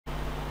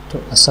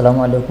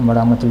Assalamu alaikum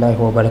warahmatullahi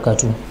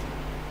wabarakatuh.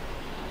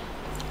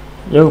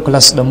 Yau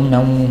class ɗin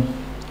nan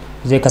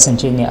zai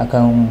kasance ne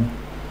akan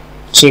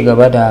ci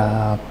gaba da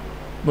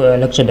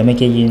lecture da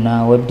muke yi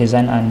na web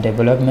design and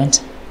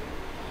development.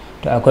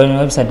 To akwai wani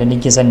website da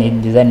nake son ne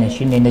design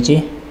shine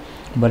nace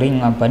bari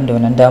in amfani da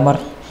wannan damar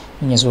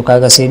in yaso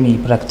kaga sai mu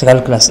practical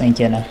class ɗin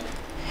kenan.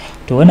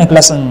 To wannan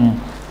class ɗin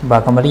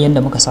ba kamar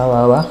yadda muka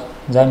saba ba,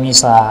 za mu yi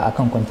sa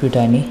akan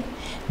computer ne.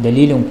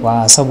 Dalilin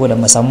kuwa saboda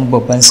mu samu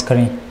babban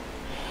screen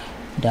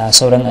da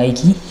sauran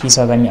aiki, shi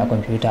sa zamu yi a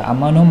computer.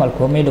 Amma normal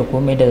komai da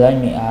komai da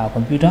zamu yi a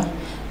computer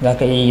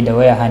zaka iya yi da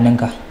waya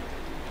hannunka.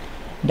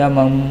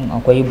 Daman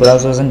akwai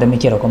browsers da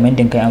muke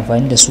recommending kai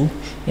amfani da su,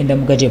 inda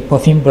muka je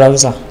Puffin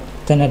browser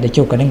tana da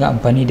kyau ka dinga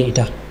amfani da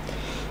ita.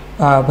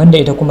 Banda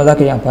ita kuma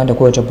zaka yi amfani da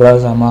kowace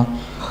browser ma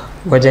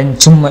wajen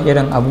cimma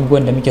irin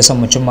abubuwan da muke son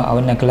mu cimma a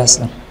wannan class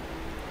din.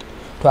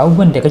 To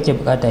abubuwan da kake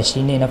bukata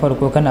shine na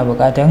farko kana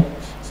bukatan,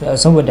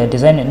 saboda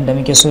design din da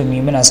muke so mu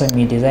yi, muna son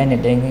mu design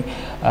din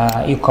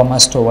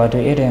e-commerce store, wato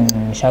irin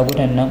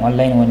shagunan nan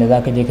online wanda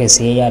zaka je kai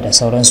sayayya da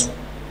sauransu.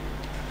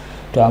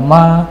 To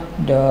amma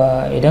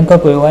idan ka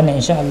koyi wannan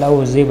insha Allah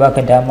zai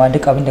baka dama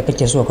duk abin da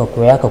kake so ka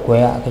koya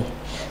akai.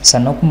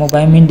 Sannan kuma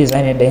bayan mun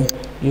design din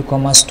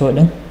e-commerce store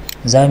din,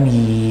 za mu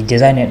yi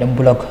design din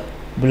blog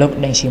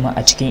din shi ma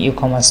a cikin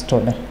e-commerce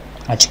store din,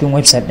 a cikin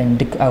website din,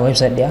 duk a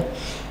website daya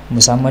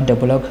mu samar da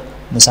blog,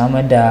 mu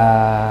samar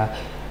da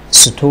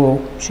store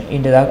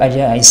inda za ka je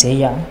a yi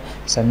sayayya,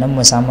 sannan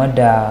mu samar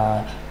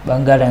da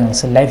bangaren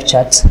su live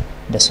chat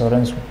da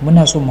sauransu.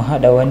 Muna so mu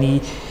hada wani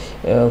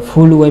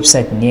full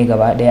website ne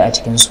gaba daya a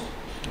cikin su.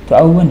 To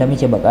abubuwan da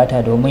muke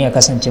bukata domin ya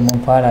kasance mun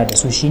fara da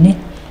su shine,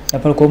 na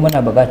farko muna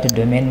bukatar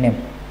domain name.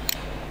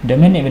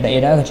 Domain name,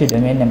 idan aka ce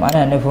domain name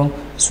ana nufin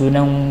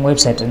sunan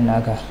website din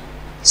naka.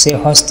 Sai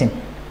hosting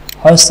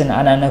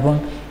ana nufin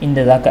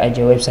inda zaka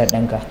ajiye website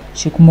ɗinka.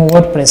 Shi kuma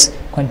WordPress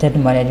content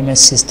management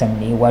system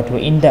ne, wato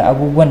inda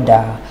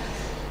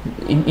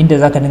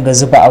zaka dinga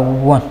zuba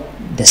abubuwan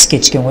da suke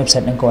cikin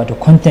website ɗinka, wato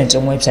content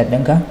ɗin website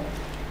ɗinka,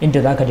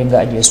 inda zaka dinga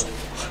ajiye su.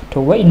 To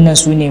wa'innan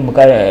su ne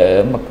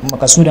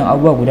makasudan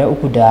abubuwa guda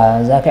uku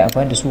da zaka yi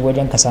amfani da su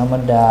wajen ka samar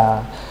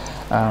da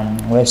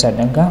website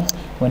ɗinka,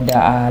 wanda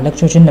a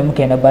lectocin da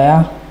muka yi na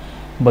baya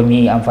ba mu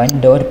yi amfani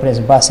da WordPress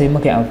ba, sai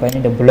muka yi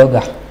amfani da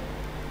blogger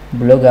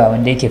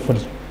wanda yake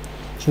free.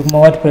 Shi kuma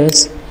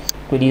WordPress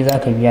kudi za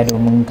ka biya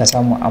domin ka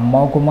samu,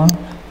 amma kuma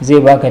zai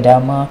baka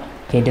dama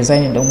kai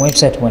design din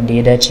website wanda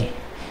ya dace.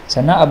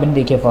 Sannan abin da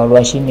yake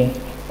faruwa shine,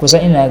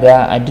 kusan ina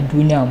ga a duk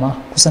duniya ma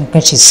kusan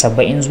kashi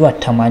 70 zuwa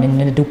 80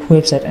 na duk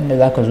website ɗin da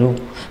za ka zo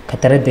ka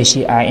tarar da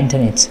shi a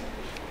internet,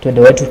 to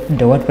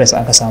da WordPress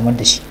aka samar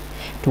da shi.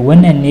 To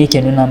wannan ne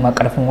yake nuna ma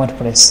karfin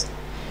WordPress.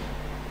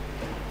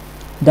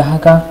 Don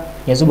haka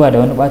yanzu ba da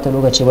wani bata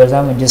lokaci ba,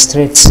 za mu je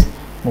straight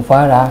mu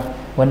fara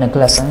wannan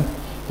class ɗin.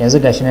 Yanzu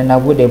gashi na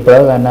bude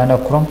browser na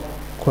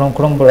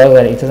Chrome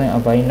browser, ita zan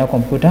amfani na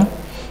computer.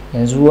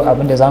 Yanzu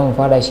abin da zamu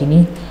fara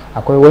shine,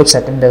 akwai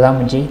website din da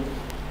zamu je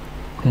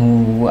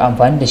mu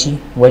amfani da shi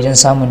wajen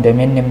samun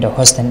domain name da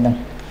hosting din.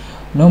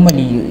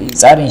 Normally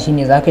tsarin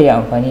shine zaka yi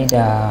amfani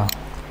da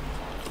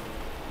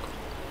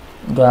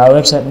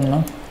website din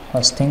nan,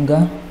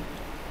 hostinga.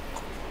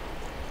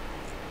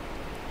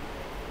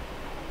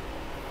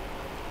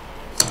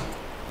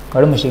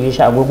 Bari mu shige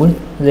shi a Google,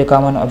 zai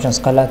kawo mana options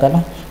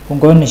kala-kala. Kun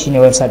ga wannan shine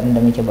website din da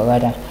muke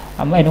bukata.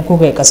 Amma idan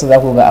kuka yi kasa za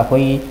ku ga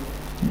akwai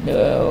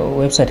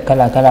website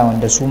kala-kala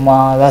wanda su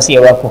ma za su iya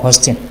ba ku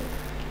hosting.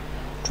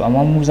 To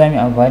amma mu za mu yi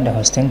amfani da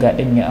hostinga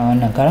din ne a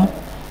wannan karan,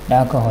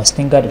 da haka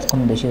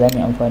hostinga.com da shi za mu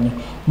yi amfani.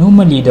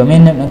 Normally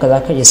domain name ɗinka za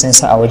ka iya san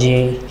sa a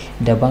waje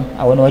daban,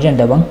 a wani wajen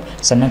daban,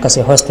 sannan ka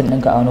sai hosting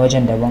ɗinka a wani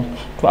wajen daban.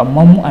 To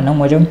amma mu a nan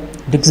wajen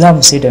duk za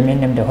mu sai domain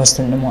name da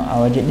hosting ɗinmu a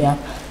waje ɗaya,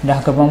 da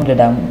haka ba mu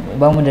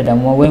da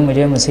damuwa wai mu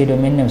je mu sai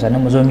domain name sannan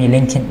mu zo mu yi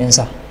linkin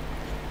ɗinsa.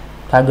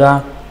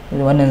 Kaga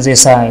wannan zai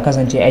sa ya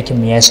kasance aikin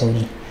mu ya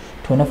sauri.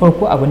 To na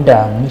farko abin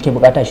da muke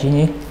bukata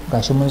shine,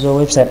 gashi mun zo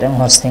website ɗin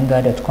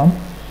hostinga.com.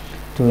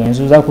 to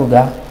yanzu za ku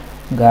ga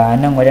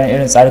nan wajen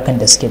irin tsarukan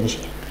da suke da shi.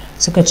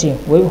 Suka ce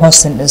web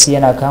hosting ɗinsu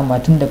yana kama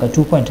tun daga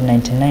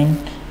 $2.99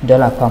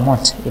 per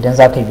month idan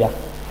za ka biya.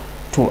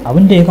 To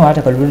abin da ya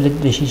kamata ka lura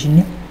da shi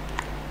shine,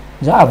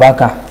 za a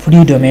baka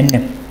free domain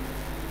name.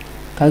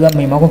 Kaga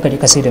maimakon ka je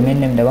ka sai domain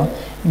name daban,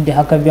 inda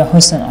haka biya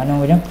hosting a nan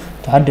wajen,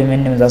 to har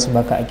domain name za su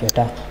baka a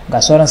kyauta. Ga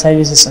sauran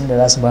services ɗin da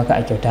za su baka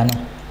a kyauta nan.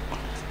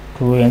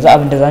 To yanzu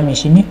abin da za mu yi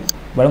shine,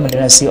 bari mu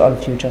dana see all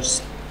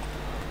features.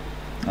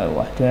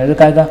 To yanzu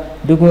kaga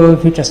duk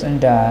features ɗin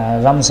da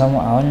za mu samu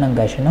a wannan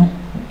gashi nan,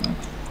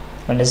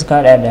 wanda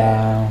suka hada da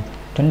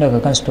tun daga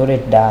kan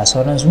storage da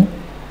sauransu.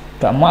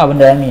 To amma abin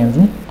da za mu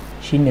yanzu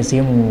shine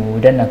sai mu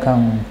danna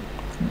kan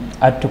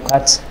add to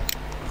cart.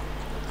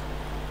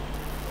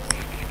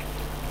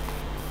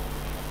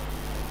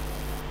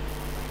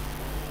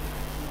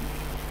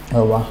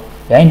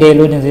 Yayin da ya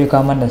loading zai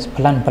kawo mana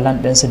plan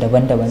ɗinsu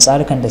daban-daban,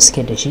 tsarukan da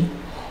suke da shi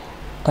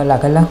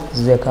kala-kala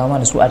zai kawo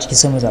mana su a ciki,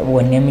 sai mu zaɓi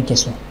wanne muke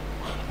so.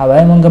 A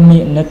baya mun ga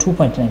na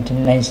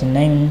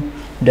 $2.99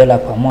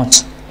 per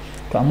month.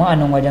 To amma a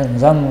nan wajen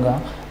za mu ga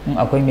in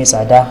akwai mai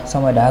tsada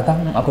sama da haka,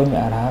 in akwai mai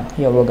arha.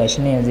 Yawa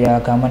gashi ne yanzu ya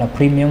kawo mana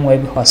premium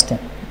web hosting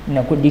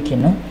na kuɗi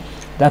kenan.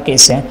 Za ka iya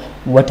sayan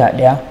wata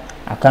ɗaya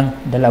akan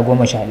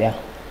 $11,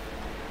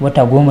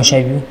 wata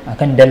 12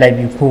 akan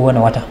 $2 kowane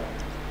wata.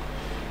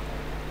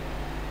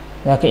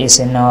 Za ka iya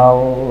sayan na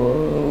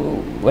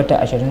wata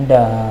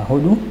 24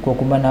 ko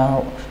kuma na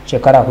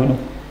shekara 4,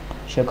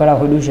 shekara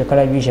 2,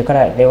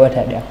 shekara 1,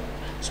 wata 1.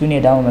 Su ne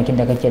damammakin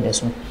da kake da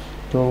su.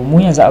 To mu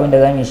yanzu abin da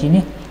za mu yi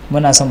shine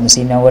muna son mu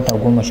sai na wata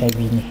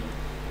 12 ne,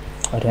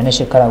 wato na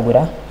shekara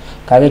guda.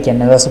 Kaga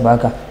kenan za su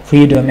baka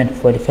free domain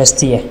for the first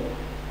year.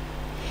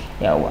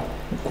 Yawa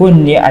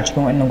kunne a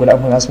cikin wannan guda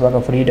uku za su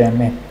baka free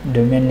domain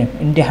name,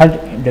 inda har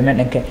domain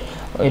ɗinka,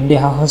 inda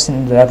har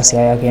hosting da za ka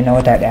siya ya kai na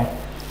wata 1.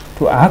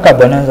 To a haka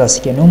bonanza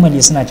suke,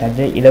 normally suna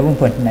caje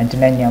 11.99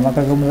 ne, amma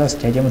kaga mu za su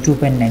caje mu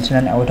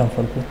 2.99 a watan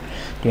farko.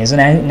 To yanzu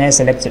na yi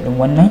select din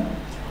wannan,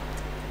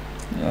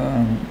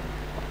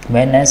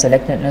 bayan na yi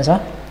select ɗinsa,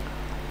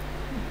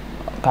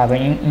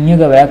 kafin in yi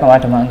gaba ya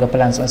kamata ma in ga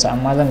plans ɗinsa,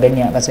 amma zan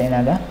gani a ƙasa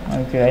ina ga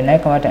na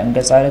kamata in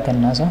ga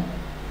tsarukan nasa.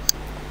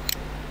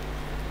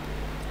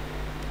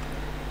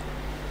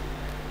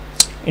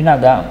 Ina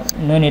ga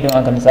nuni don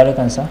aka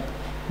tsarukansa,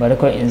 bari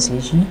kawai in sai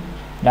shi.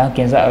 Da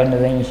haka yanzu abin da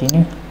zan yi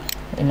shine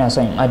ina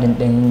son in adin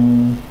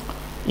ɗin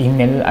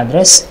email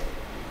address.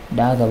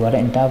 Da haka bari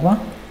in tafa.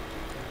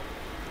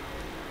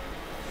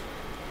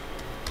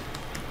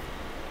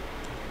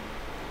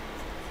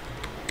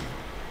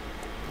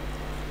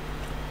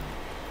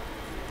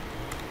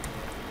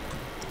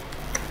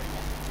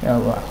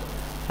 Yawa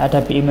a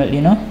tafi email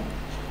ɗina.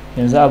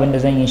 Yanzu abin da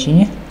zan yi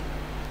shine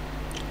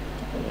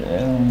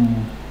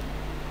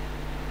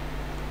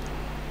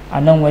a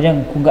nan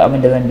wajen kun ga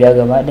abin da zan biya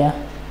gaba ɗaya,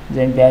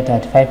 zan biya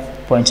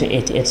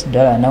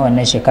 $35.88 na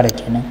wannan shekarar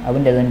kenan.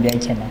 Abin da zan biya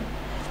kenan,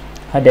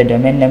 har da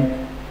domain name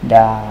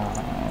da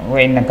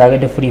wa'annan kaga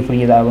da free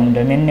za abin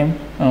domain name.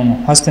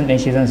 Hosting din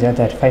shi zan siya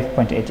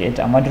 35.88,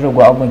 amma duk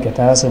rago abin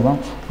kyauta za su ban,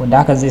 wanda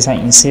haka zai san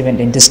in saving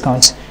din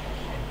discount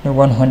na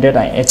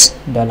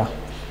 $108.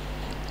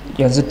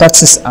 Yanzu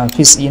taxes and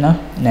fees ɗina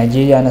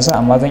Najeriya na sa,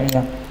 amma zan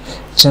iya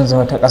canza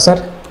wata ƙasar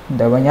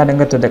daban, ya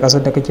danganta da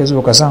ƙasar da kake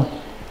so ka sa.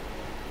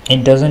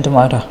 It doesn't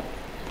matter.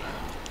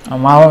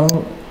 Amma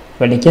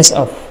for the case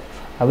of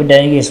abin da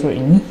nake so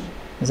in yi,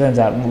 zan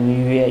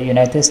zaɓi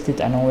United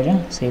States a nan wajen,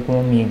 sai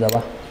kuma mu yi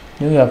gaba.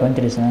 Duk ga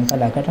countries nan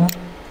kala-kala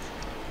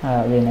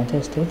a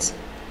United States.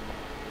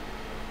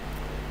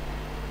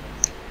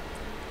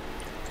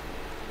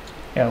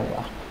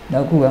 Yawwa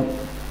na kuwa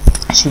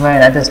shi ma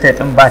United States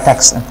ɗin ba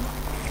tax ɗin.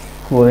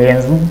 Ko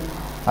yanzu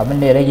abin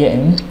da ya rage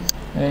in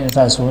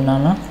sa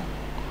sunana,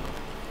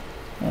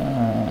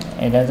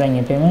 idan zan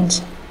yi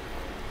payment.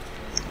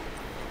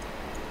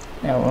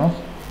 Yawa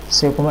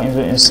sai kuma in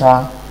zo in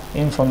sa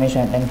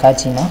information ɗin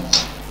katina.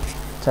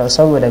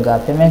 Saboda ga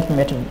payment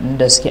method ɗin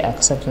da suke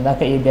accept, za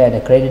ka iya biya da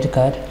credit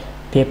card,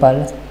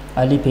 PayPal,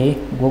 Alipay,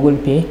 Google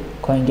Pay,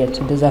 CoinGate,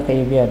 duk za ka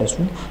iya biya da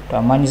su. To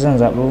amma ni zan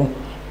zaɓi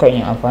kan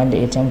yin amfani da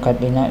ATM card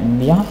ɗina in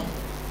biya,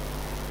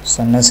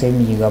 sannan sai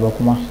mu yi gaba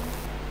kuma.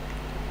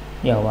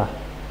 Yawa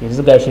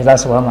yanzu gashi za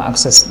su ba mu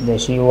access da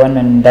shi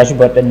wannan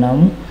dashboard ɗin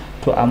namu.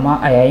 To amma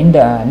a yayin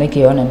da nake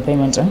wannan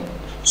payment ɗin,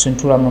 sun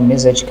tura min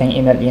message kan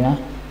email ɗina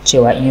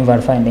cewa in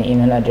verify din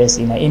email address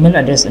ɗina. Email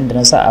address ɗin da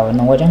na sa a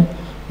wannan wajen,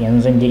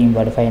 yanzu zan je in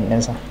verify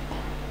ɗinsa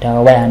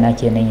ta waya na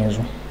kenan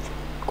yanzu.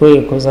 Ko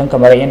kusan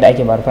kamar yadda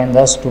ake verify,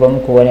 za su tura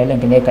muku wani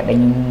link ne,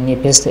 kaɗan yi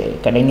paste,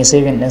 kaɗan yi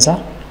saving ɗinsa,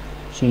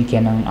 shi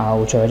kenan a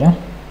wuce wajen.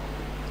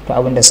 To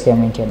abin da suka yi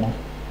min kenan.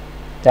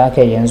 Ta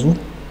haka yanzu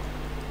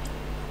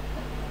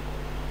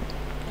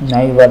na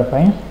yi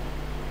verify.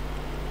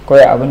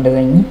 Kawai abin da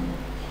zan yi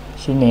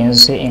shine yanzu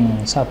sai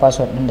in sa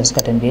password ɗin da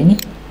suka tambaye ni.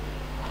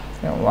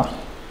 Yawa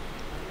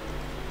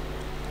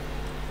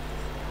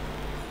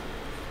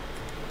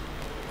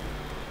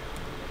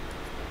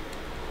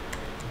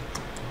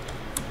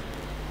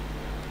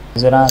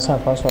zira sa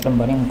password ɗin,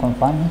 bari in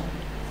confirm.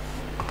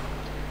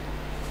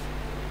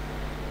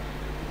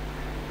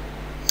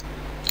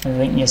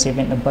 Zan iya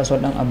saving ɗin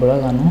password ɗin a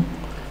browser no.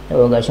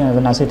 Yawa gashi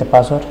yanzu na saita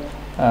password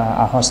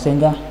a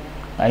hostinga.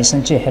 Ai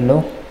sun ce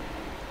hello,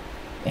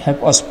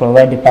 help us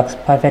provide the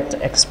perfect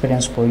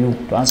experience for you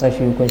to answer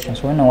few questions.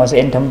 Wannan wasu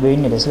 'yan tambayoyi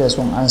ne da suka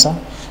so in ansa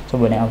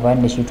saboda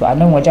amfani da shi. To a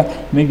nan wajen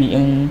maybe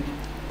in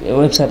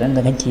website ɗin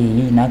da kake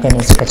yi naka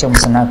ne, suka ce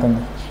musu naka ne.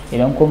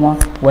 Idan kuma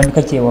wani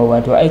kake wa,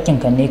 wato aikin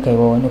ka ne kai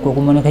wa wani, ko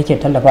kuma wani kake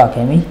tallafa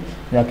kai mai,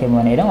 za ka yi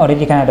wani. Idan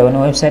already kana da wani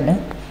website ɗin,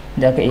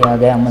 za ka iya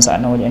gaya masa a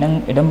nan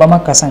wajen. Idan ba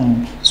maka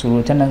san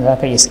surutan nan, za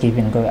ka iya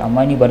skipping kawai.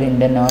 Amma ni bari in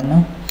danna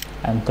wannan,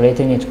 I'm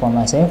creating it for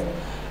myself.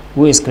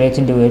 Who is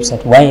creating the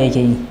website? Why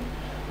yake yi?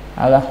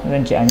 Aga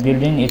zan ce I'm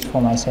building it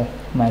for myself.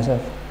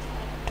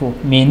 To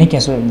me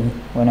nake so in yi,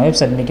 wani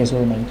website nake so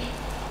in yi?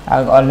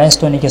 Online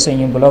store nake so in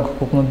yi, blog,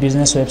 ko kuma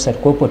business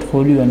website, ko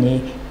portfolio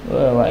ne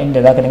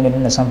inda za ka dinga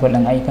nuna sample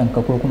ɗin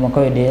ayyukanka, ko kuma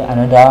kawai dai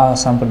another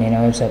sample ne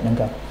na website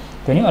ɗinka.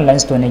 To ni online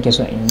store nake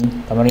so in yi,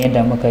 kamar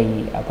yadda muka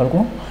yi a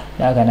farko.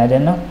 Da haka na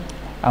danna.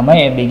 Am I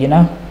a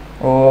beginner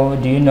or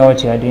do you know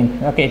what you are doing?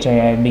 Za ka iya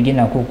cewa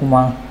beginner, ko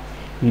kuma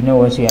you know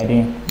what you are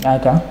doing.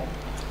 Haka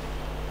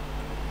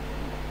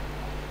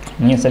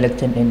mun yi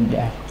selecting din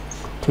da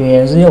to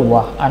yanzu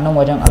yawa a nan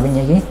wajen abin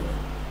yake,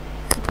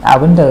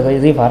 abin da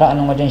zai faru a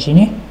nan wajen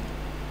shine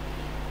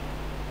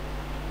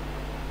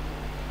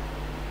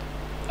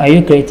are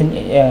you create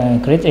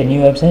a new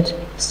website,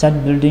 start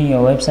building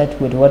your website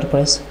with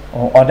WordPress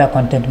or other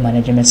content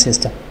management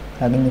system,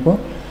 ko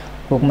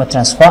kuma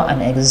transfer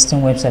an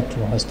existing website to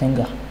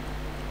Hostinger.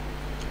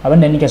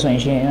 Abinda nake so in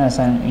shi ina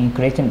son in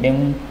creating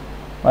din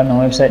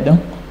wannan website din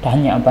ta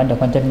hanyar amfani da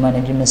content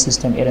management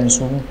system irin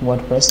su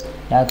WordPress.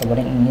 Da haka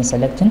bari in yi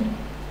selecting,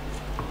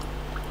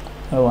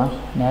 yawa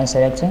na yi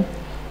selecting.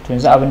 To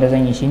yanzu abinda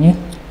zan yi shine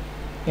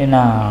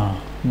ina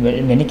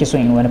me nake so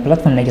in wani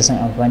platform nake son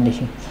amfani da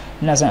shi.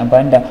 Ina son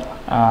amfani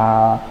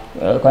da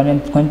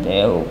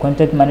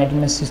content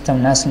management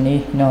system nasu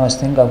ne na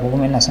Hostinger, ko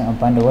kuma ina son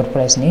amfani da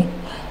WordPress ne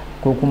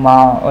ko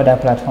kuma other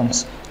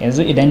platforms.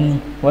 Yanzu idan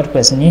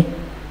WordPress ne,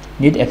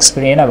 need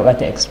experience, yana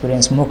buƙatar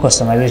experience, more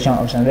customization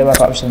option, zai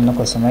baka option na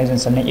customizing.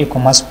 Sannan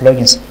e-commerce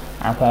plugins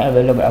akwai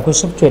available, akwai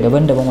software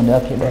daban-daban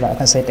wanda zaka yi dora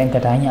akan site ɗinka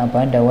ta hanyar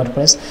amfani da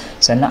WordPress.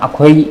 Sannan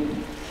akwai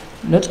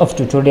lot of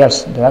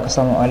tutorials da zaka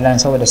samu online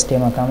saboda su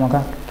taimaka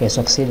maka kai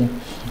succeeding.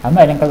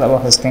 Amma idan ka zaɓa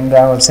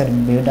Hostinger website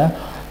builder,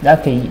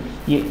 zaka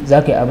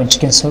yi abin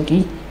cikin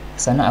sauƙi.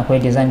 Sannan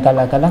akwai design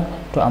kala-kala,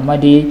 to amma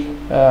dai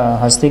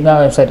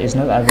Hostinger website is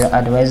not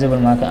advisable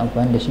ma ka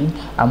amfani da shi,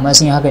 amma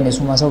sun yi haka ne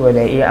su ma saboda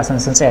a san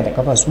sun tsaya da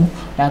kafa su.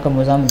 Da haka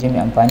mu za mu je mu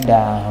amfani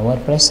da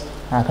WordPress.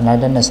 Haka na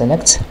danna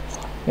select,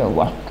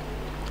 yawwa.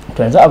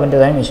 To yanzu abin da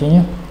za mu yi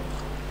shine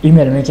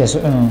email muke so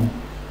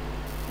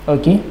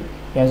okay,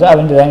 yanzu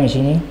abin da za mu yi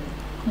shine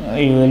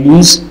you will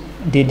use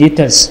the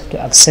details to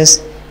access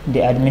the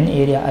admin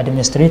area,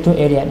 administrator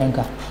area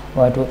ɗinka.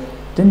 Wato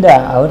tunda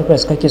a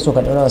WordPress kake so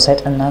ka ɗora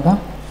site ɗin naka,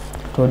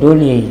 to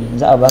dole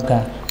za a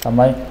baka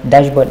kamar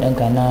dashboard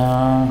ɗinka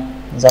na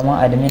zaman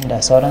admin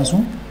da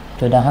sauransu.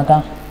 To don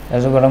haka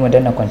yanzu bari mu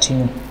danna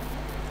continue.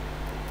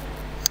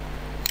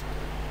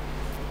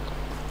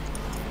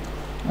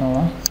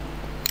 Yawa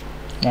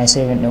na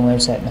save ɗin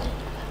website ɗin,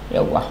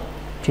 yawa.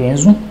 To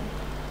yanzu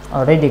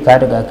already ka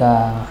riga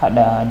ka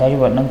haɗa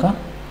dashboard ɗinka.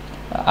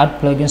 Add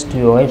plugins to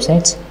your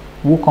website.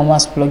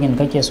 WooCommerce plugin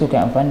kake so ka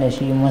amfani da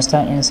shi, Monster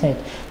Insight,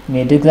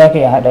 me duk za ka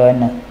yi haɗa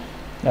wannan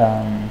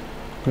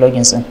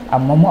plugins ɗin.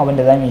 Amma mu abin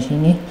da za mu yi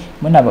shine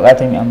muna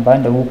buƙatar mu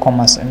amfani da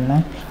WooCommerce ɗin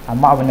nan,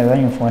 amma abin da za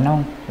mu yi for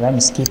now za mu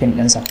skipping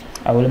ɗinsa.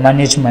 I will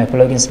manage my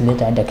plugins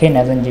later, da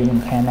kaina zan je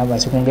yin kayana ba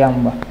sai kun gaya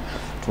min ba.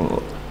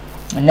 To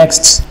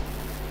next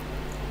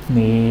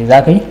me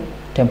za ka yi?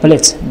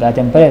 Template, ga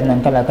template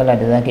nan kala-kala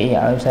da za ka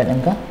iya a website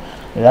ɗinka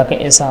da za ka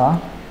iya sawa.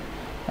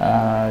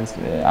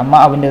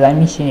 Amma abin da za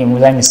mu yi shine mu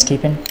za mu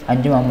skipping,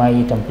 an jima ma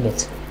yi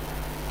template,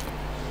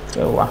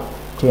 yawa.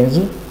 To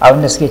yanzu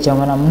abin da suke cewa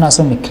mana muna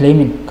so mu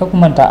claiming, ka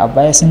kuma ta a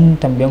baya sun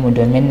tambaye mu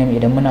domain name,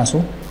 idan muna so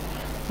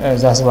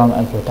za su ba mu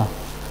a kyauta.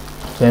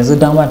 To yanzu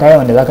dama ta yi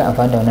wanda za ka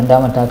amfani da wannan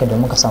damar taka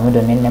domin ka samu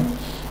domain name.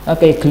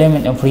 Aka yi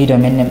claiming ɗin free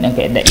domain name ɗinka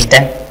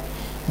idan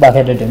ba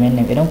ka da domain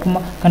name. Idan kuma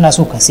kana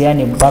so ka siya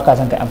ne, ba ka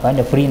son ka amfani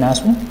da free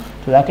nasu,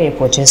 to za ka yi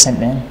purchasing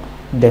ɗin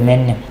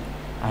domain name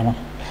a nan.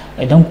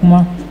 Idan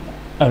kuma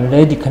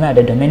already kana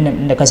da domain name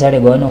inda ka sare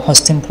ga wani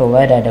hosting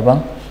provider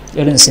daban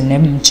irin su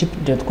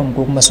namecheap.com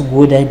ko kuma su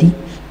GoDaddy,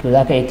 to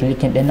za ka yi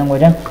clicking ɗin nan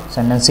wajen,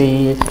 sannan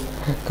sai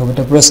ka bi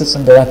ta process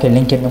ɗin da za ka yi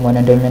linkin ɗin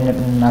wannan domain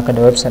name naka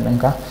da website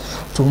ɗinka.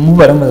 To mu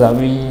bari mu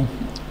zaɓi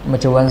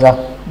mace wanza,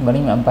 bari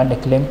mu amfani da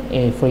claim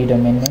a free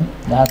domain name.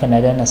 Da haka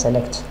na danna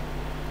select,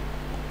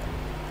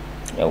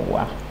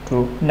 yawwa.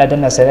 To ina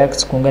danna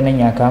select, kun ga nan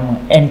ya kama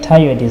enter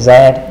your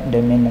desired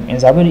domain name. In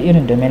zaɓi da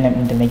irin domain name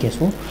ɗin da nake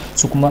so.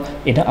 Su kuma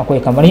idan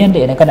akwai, kamar yadda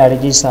idan kana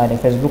register da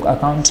Facebook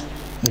account,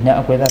 idan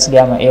akwai za su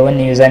gaya ma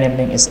wannan username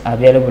ɗin is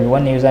available,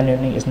 wannan username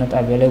ɗin is not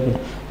available.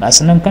 Na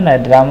sanan kana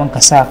da daman ka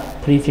sa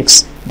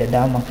prefix da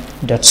dama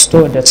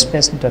 .store,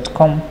 .space,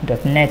 .com,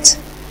 .net,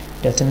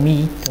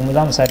 .me, to mu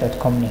za mu sa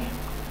 .com ne.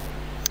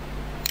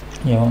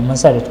 Yawan mun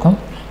sa .com.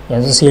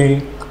 Yanzu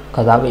sai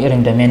ka zaɓi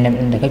irin domain name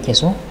ɗin da kake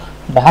so.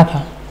 Da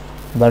haka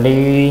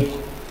bari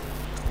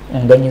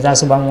in gani za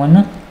su ba mu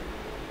wannan.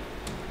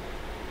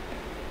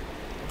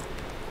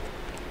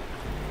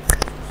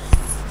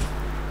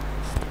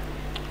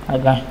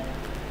 Aga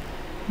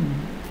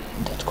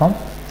 .com,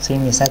 sai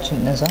mai searching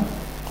ɗinsa.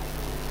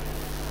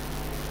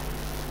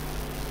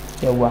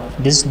 Yawa,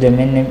 this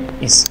domain name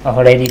is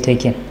already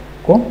taken,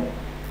 ko?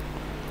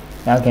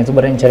 Da haka yanzu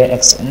bari in cire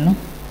x ɗin nan,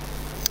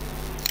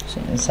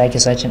 sai in sake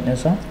searching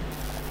ɗinsa.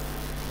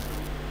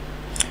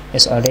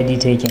 Is already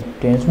taken.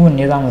 To yanzu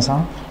wanne za mu sa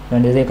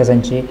wanda zai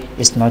kasance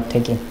is not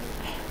taken.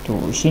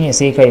 To shine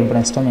sai ka yi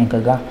brainstorming ka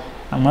ga,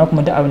 amma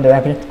kuma duk abin da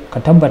za ka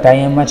tabbata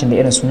yin matching da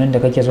irin sunan da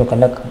kake so ka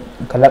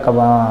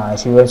laƙaba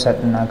shi website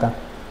ɗin naka.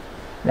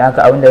 Da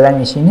haka abin da za mu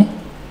yi shine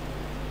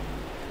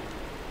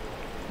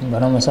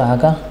bari mu sa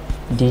haka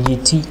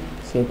dgt,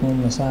 sai kuma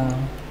mu sa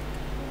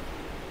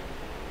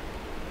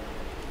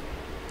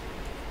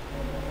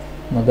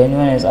magani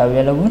wani is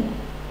available.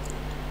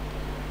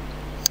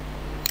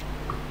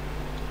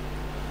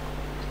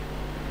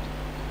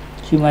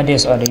 shi ma dai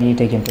is already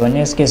taken. To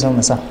wanne suke so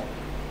mu sa?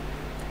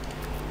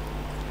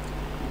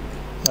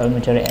 Bari mu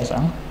cire s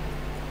an.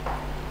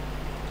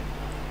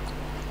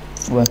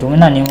 Wato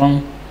muna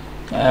neman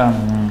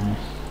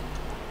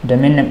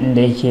domain name ɗin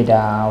da yake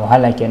da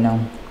wahala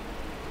kenan,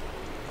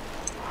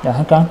 da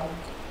haka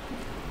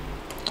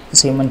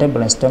sai mun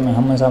tabbata brainstorming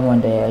har mun samu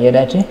wanda ya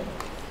dace.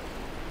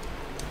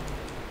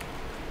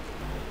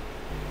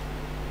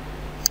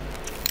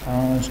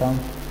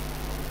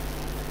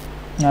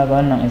 Na ga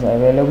wannan is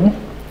available,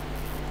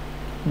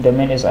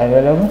 domain is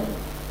available,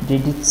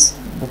 digits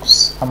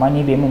books, amma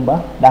ni bai mun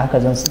ba, da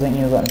haka zan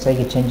iya zuwa in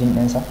sake changing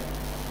ɗinsa.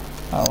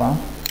 Awa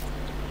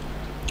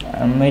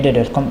mai da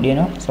 .com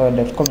ɗina,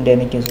 saboda .com da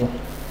nake so.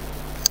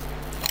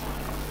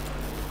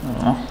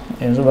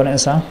 Yanzu bari in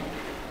sa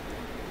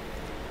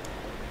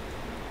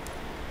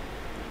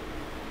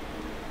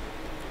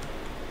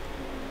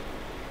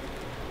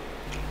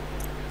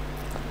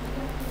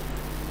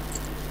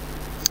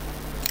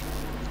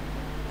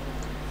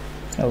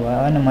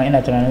yawa, wannan ma ina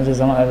tunanin zai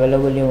zama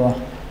available yawa,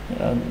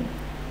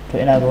 to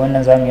ina ga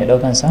wannan za mu iya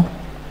ɗaukan sa,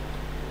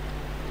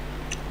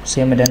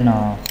 sai mu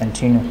danna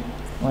continue.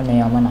 Wannan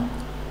ya mana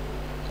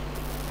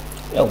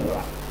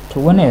yawa. To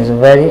wannan is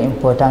very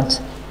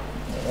important,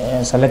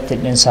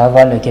 selected din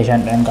server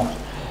location ɗinka.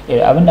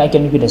 Abinda ake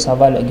nufi da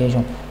server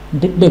location,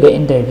 duk daga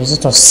inda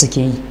visitors suke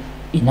yi,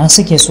 ina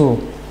suke so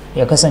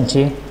ya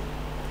kasance,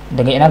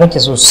 daga ina kake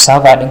so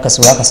server ɗinka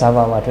su baka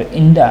server, wato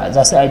inda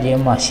za su ajiye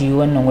ma shi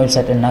wannan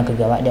website ɗin naka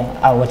gaba ɗaya,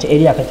 a wace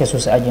area kake so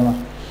su ajiye ma.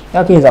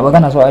 Za ka yi zaɓa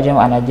kana so a ajiye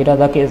ma a Najeriya,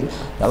 za ka yi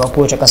zaɓa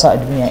kowace ƙasa a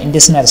duniya, inda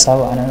suna da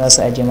server a nan za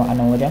su ajiye ma a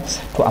nan wajen.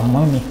 To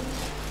amma me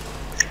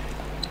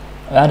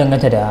ya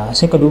danganta da,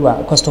 sai ka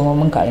duba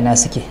kwastomomin ka ina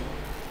suke.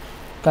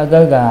 Ka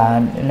ga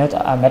North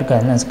America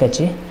nan suka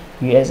ce,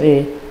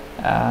 USA,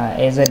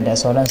 AZ da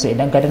sauransu.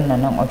 Idan ka danna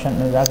nan option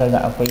ɗin za ka ga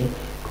akwai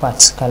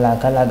parts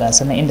kala-kala ga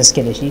sanan inda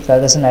suke da shi.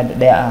 Kaga suna da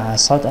ɗaya a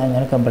South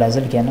America,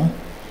 Brazil kenan.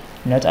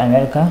 North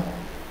America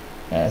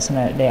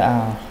suna da ɗaya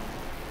a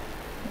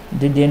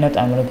duk dai North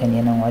America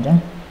ne nan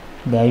wajen.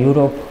 Ga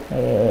Europe,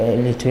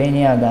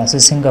 Lithuania, ga su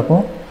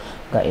Singapore,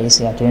 ga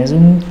Asia. To yanzu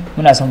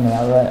muna son mu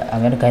yawa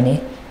America ne.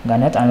 Ga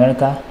North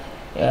America,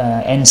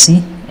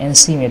 NC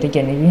mai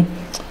take nufi,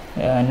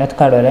 North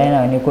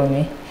Carolina ne ko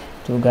me.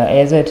 To ga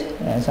AZ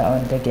sa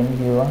wani take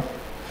nufi ba.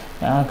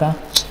 Don haka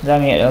za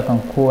mu iya ɗaukan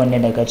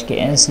kowanne daga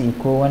cikin NC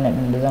ko wannan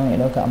ɗin da za mu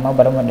iya ɗauka, amma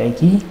bari mu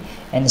ɗauki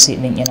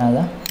NC ɗin ina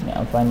ga mai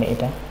amfani da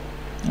ita.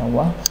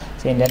 Yawwa,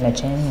 sai da na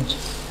change.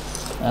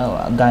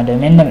 Ga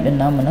domain name ɗin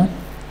namu nan,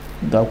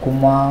 ga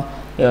kuma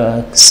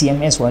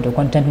CMS wato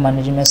content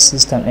management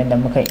system ɗin da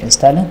muka yi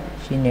installing,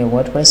 shine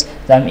WordPress.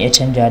 Za mu iya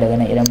canja daga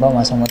nan idan ba mu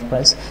son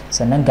WordPress.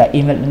 Sannan ga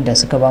email ɗin da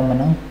suka ba mu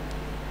nan.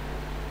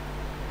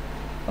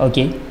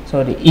 Okay,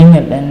 so the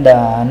email ɗin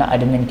da na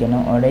admin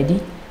kenan already.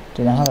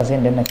 To don haka sai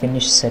da na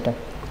finish setup.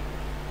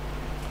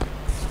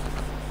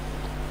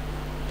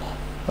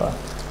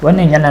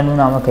 Wannan yana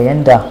nuna maka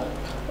yanda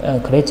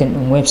creating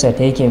din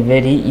website yake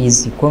very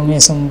easy, komai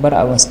sun bar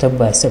abin step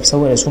by step,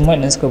 saboda su ma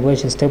idan suka bar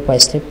shi step by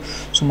step,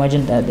 su ma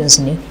jin daɗin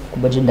su ne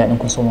kuma jin daɗin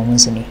kwastomomin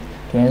su ne.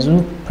 To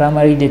yanzu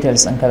primary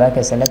details ɗinka za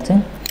ka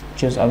selecting,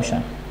 choose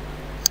option.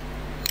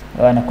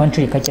 Wani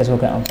country kake so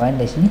ka amfani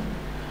da shi,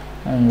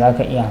 za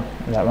ka iya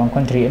zaɓen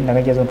country inda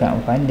kake so ka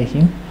amfani da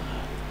shi.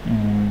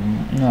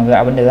 Ina ga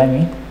abin da za mu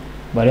yi,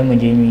 bari mu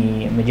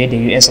je da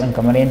US ɗin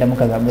kamar yadda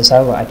muka zaɓi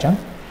server a can.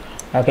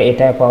 Haka iya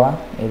typewa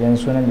idan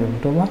sunan bai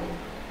fito ba.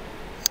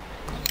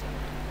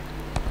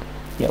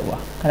 Yawa,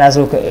 kana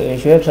so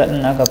shi website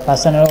ɗin naka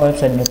personal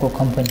website ne ko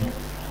company,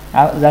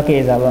 za ka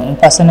iya zaɓen. In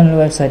personal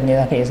website ne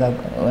za ka iya sa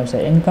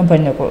website, in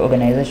company ne ko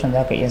organization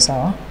za ka iya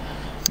sawa.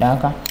 Da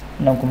haka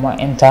nan kuma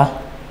enter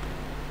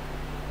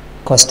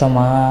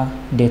customer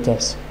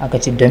details. Aka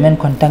ce domain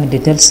contact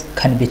details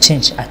can be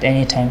changed at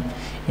any time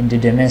in the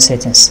domain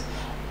settings.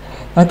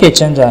 Ake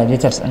canza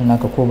details ɗin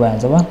naka ko ba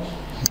yanzu ba.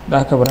 Da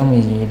haka bari mu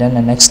yi dan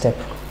next step.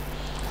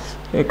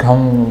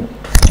 Kan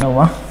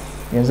yawa,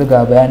 yanzu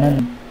ga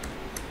bayanan.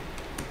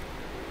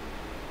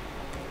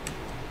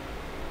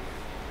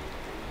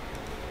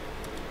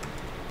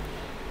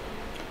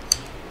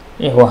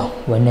 Yawa,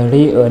 wani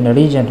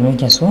region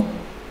muke so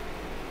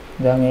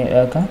za mu yi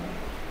ɗauka,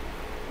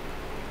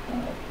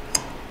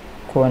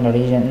 ko wani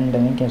region ɗin da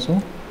muke so,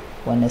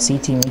 wani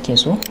city muke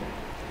so.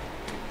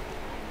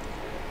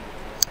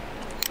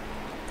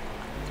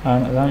 Za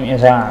mu iya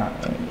sa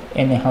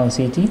anyhow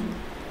city,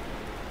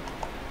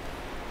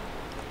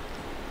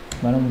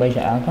 bari mu bar shi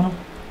a haka.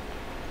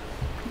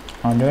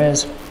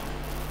 Address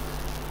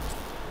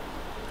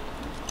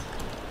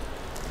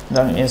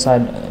za mu iya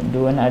sa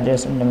duk wani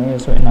address ɗin da muke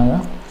so ina ga.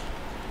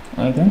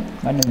 Okay,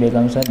 wannan bai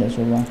gamsar da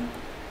shi ba.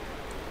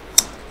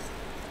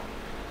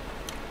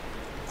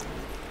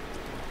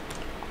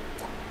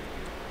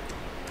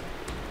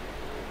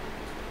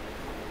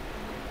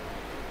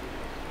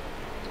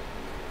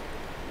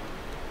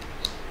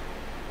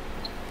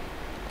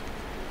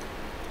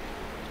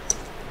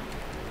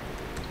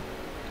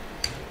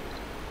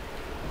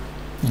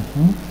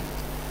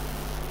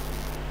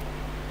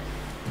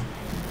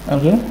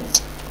 Okay,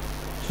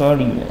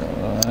 sorry,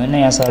 nan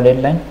ya sa red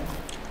line,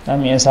 za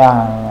mu iya sa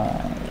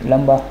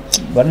lamba.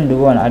 Bari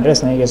duba wani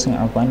address ne ke son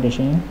amfani da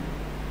shi ne.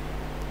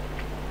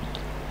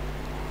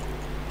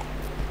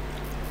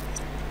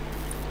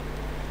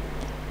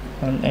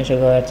 Wani ɗan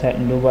shiga ta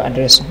duba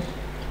address.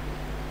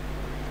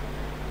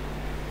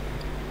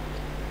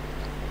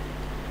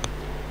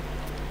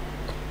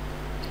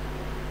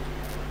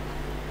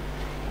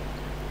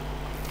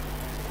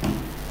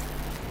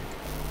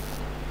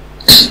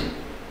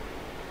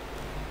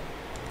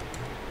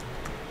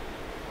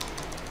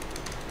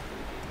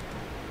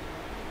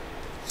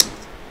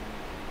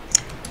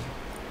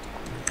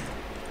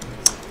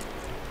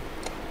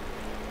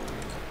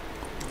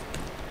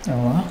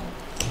 Yawa,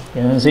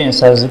 yanzu sai in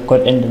sa zip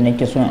code ɗin da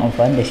nake son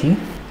amfani da shi.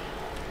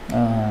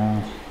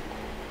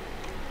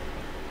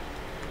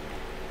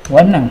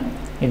 Wannan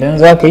idan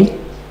za ka yi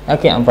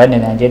aka yi amfani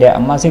da Najeriya,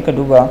 amma sai ka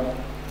duba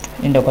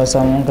inda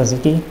kwastomonka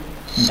suke,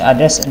 da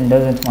address ɗin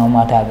doesn't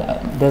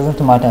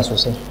matter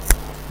sosai.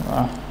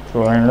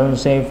 So yanzu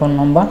sai phone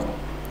number,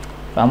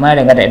 amma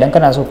ya danganta idan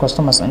kana so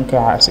customers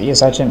ɗinka su iya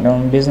searching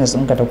ɗin business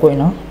ɗinka ta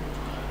ko'ina,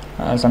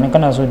 sannan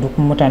kana so duk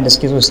mutane da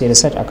suke so su yi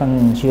research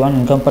akan shi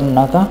wannan kamfanin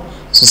naka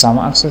su samu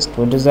access,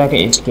 to duk za ka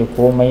iya cike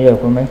komai da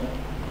komai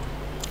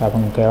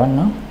kafin kai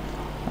wannan.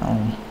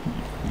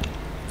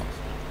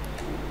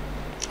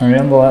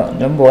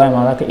 Lamba waya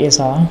ma za ka iya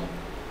sawa.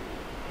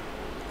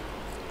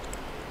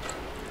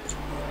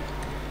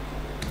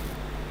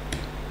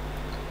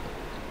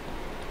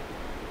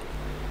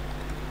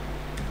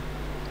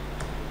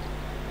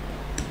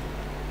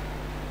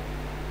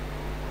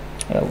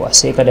 Yawa,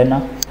 sai ka danna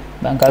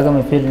bayan ka gama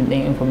filling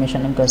ɗin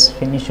information ɗinka,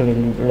 finish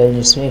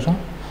registration.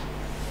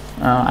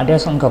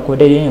 Address ɗinka ko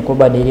daidai ne ko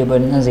ba daidai ba,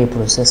 nan zai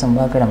processing,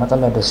 baka da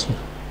matsala da su.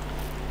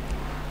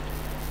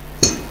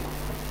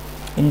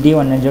 In dai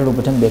wannan jan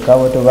rubutun bai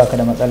kawo to baka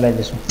da matsala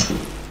da su.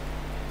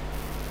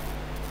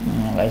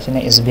 Ga shi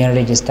nan is being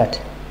registered,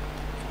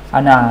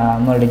 ana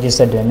mun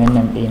register domin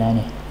nan ɗina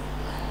ne.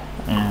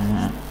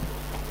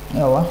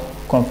 Yawa,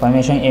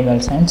 confirmation email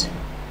sent.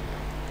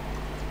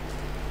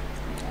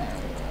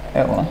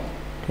 Yawa,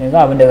 to yanzu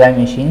abin da za mu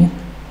yi shi ne,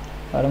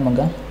 bari mu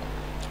ga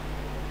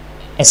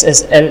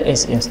SSL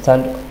is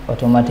installed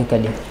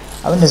automatically.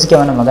 Abin da suke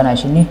mana magana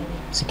shi ne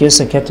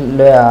security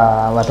layer,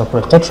 wato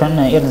protection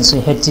na irin su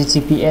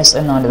HTTPS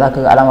ɗin wanda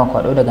zaka ga alama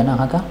kwado daga nan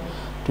haka,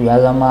 to ya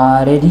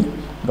zama ready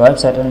ga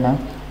website ɗin nan.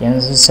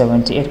 Yanzu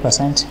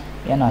 78%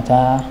 yana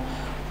ta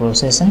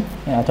processing,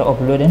 yana ta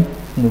uploading,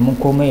 domin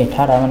komai ya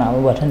tara mana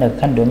abubuwa tun daga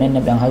kan domain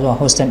na ɗan har zuwa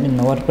hosting ɗin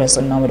na WordPress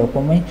ɗin namu da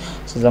komai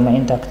su zama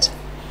intact.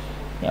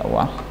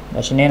 Yawa,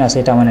 gashi ne yana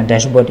saita mana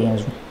dashboard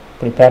yanzu,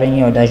 preparing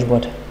your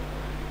dashboard.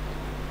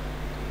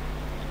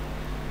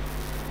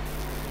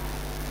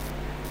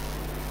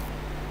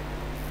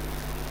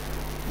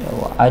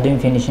 Yawa, adding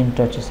finishing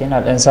touches,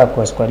 yana dan sa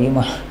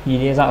kwaskwarima, yi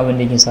dai zan abin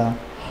da ke sa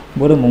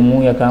burin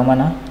mu ya kawo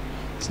mana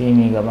sai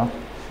mai gaba.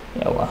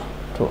 Yawa,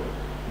 to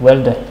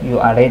well done, you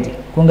are ready.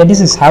 Kun ga this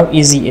is how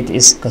easy it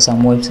is ka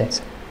samu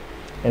website.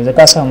 Yanzu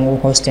ka samu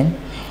hosting,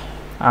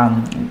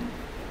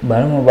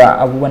 bari mu ba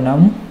abubuwan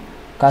namu.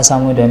 Ka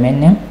samu domain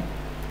name,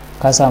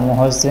 ka samu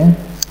hosting,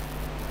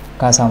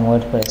 ka samu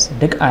WordPress,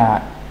 duk a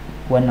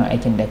wannan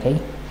aikin da kai.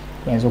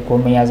 Yanzu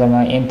komai ya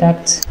zama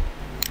intact.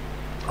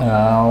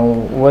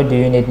 What do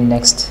you need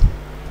next?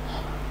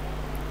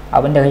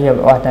 Abin da kake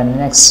buƙata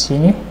next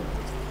shine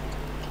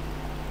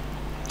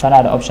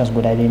kana da options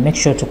guda biyu. Make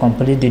sure to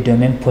complete the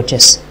domain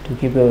purchase to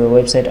keep your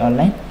website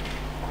online.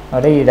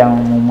 Already da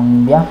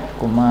mun biya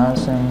kuma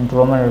sun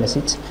turo mana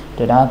receipt,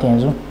 to da haka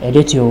yanzu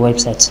edit your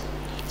website.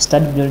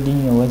 Start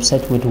building your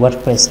website with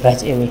WordPress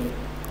right away.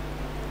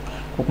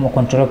 Ko kuma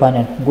control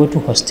panel, go to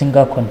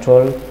Hostinga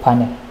control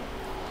panel.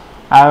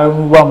 Ba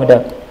mu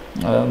da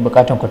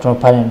bukatan control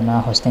panel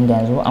na Hostinga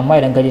yanzu, amma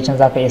idan ka je can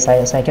zaka iya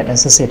sake dan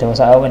sassaita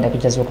wasu abubuwan da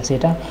kake so ka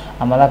saita,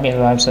 amma zaka iya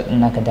zuwa website din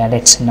naka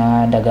direct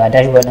na daga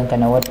dashboard ɗinka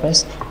na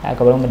WordPress.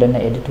 Aka bar mu danna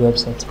edit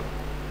website.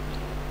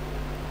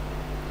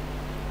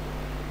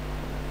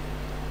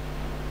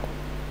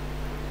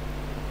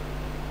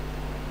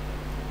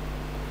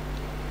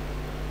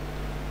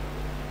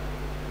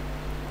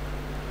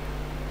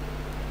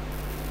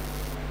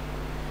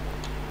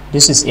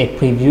 This is a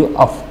preview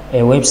of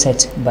a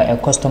website by a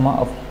customer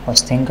of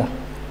Hostinga.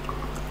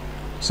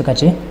 Suka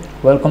ce,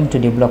 welcome to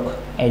the blog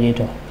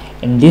editor.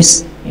 In the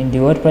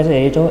WordPress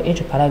editor, each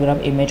paragraph,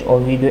 image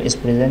or video is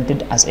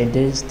presented as a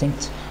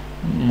distinct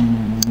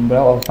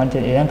block of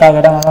content. Idan ka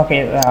ga dama zaka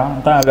iya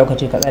kana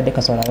lokaci ka tsaya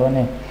duka saurari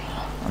wannan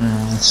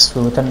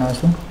surutan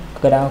nasu,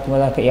 ka ga dama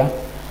kuma zaka iya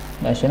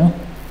gashi nan.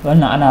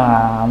 Wannan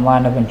ana ma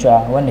nufin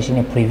cewa wannan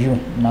shine preview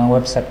na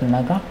website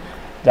naka.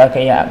 Za ka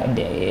iya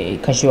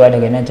kashewa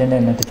daga nan tunda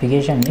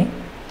notification ne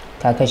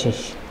ka kashe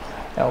shi.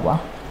 Yawa,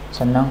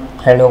 sannan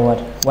hello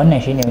world, wannan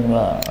shine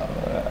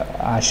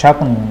a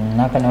shafin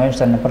naka na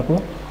website na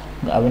farko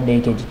ga abin da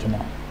yake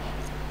jikina.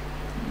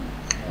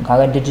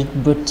 Kaga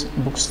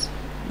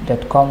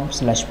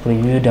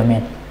digitbooks.com/preview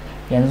domain.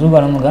 Yanzu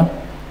bari mu ga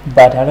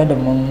ba tare da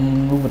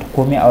mun rubuta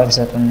komai a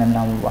website ɗin nan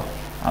namu ba.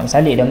 A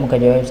misali idan muka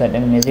je website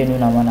ɗin me zai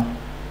nuna mana?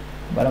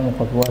 bari mu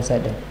copy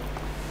website din.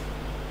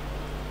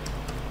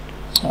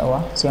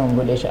 Yawa sai mu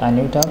bude shi a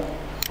new tab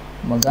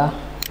mu ga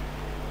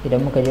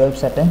idan muka je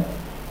website din.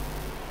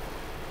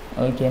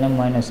 Ok, nan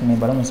minus ne,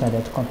 bari mu sa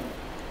 .com.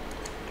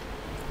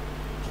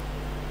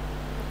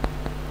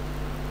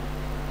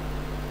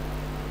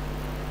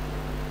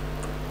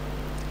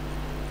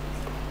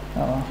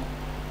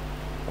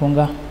 Kun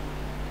ga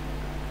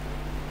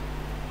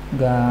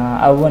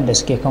abubuwan da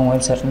suke kan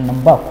website din nan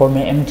ba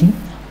komai empty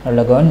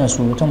daga wannan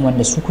surutun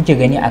wanda su kuke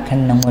gani a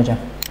kan nan wajen,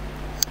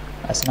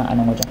 a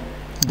nan wajen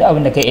duk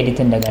abin da kai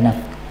editing daga nan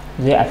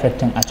zai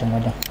affecting a can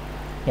wajen.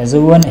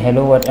 Yanzu wannan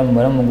hello world din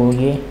bari mu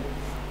goge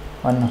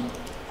wannan,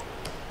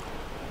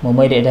 mu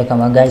mai da ita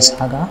kamar guys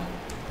haka,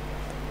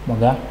 mu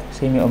ga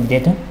sai mu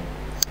update.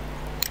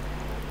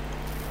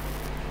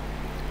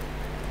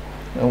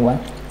 Yawa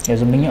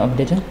yanzu mun yi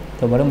update,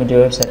 to bari mu je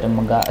website din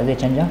mu ga zai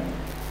canja.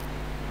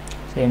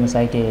 Sai mu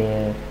sake,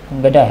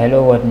 kun ga da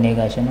hello world ne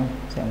gashi nan,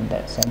 sai mu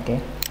sake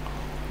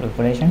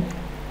refresh,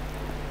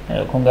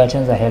 kun ga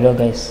canza hello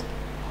guys.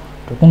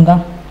 To kun ga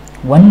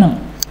wannan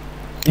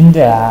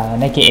inda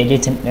nake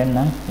editing din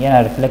nan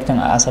yana reflecting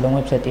a asalin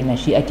website din,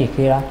 shi ake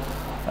kira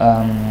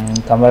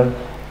kamar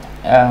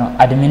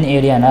admin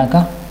area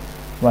naka,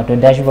 wato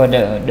dashboard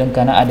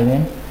ɗinka na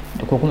admin,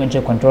 ko kuma in ce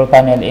control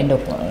panel inda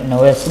na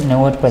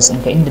WordPress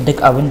ɗinka, inda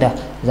duk abin da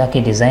za ka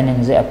yi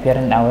designing zai appear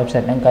a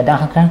website ɗinka. Don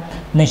haka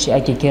nan shi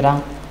ake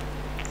kira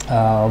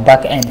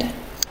back end,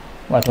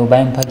 wato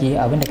bayan fage.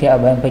 Abin da kai a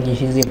bayan fage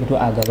shi zai fito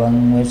a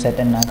gaban website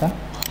ɗin naka.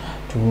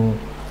 To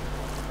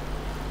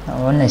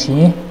wannan shi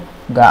ne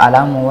ga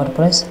alamun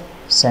WordPress.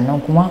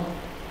 Sannan kuma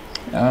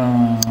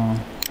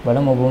bari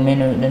mu bi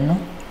menu ɗin nan.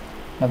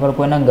 Na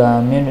farko nan ga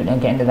menu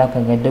ɗinka inda za ka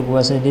ga duk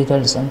wasu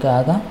details ɗinka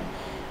haka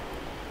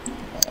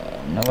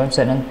na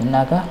website ɗin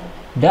naka.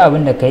 Duk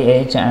abin da ka yi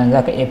a can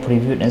za ka iya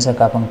preview ɗinsa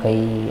kafin ka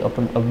yi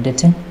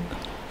updating.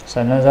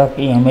 Sannan za ka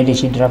iya mai da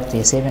shi draft,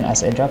 ya saving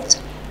as a draft.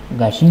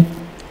 Gashi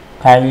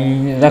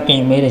za ka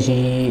iya mai da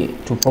shi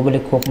to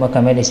public ko kuma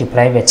ka mai da shi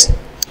private.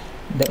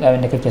 Duk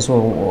abin da kake so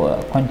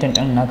content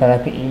ɗin naka za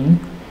ka iya yi.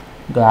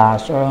 Ga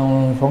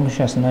sauran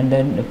functions nan da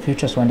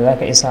features wanda za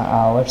ka isa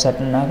a website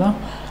ɗin naka.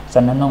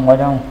 Sannan nan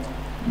wajen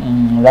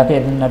za ka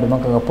iya danna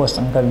domin ka ga post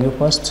ɗinka, view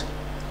post.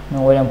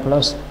 Nan wajen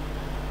plus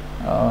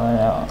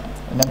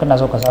idan kana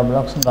so ka sa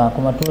blocks, ga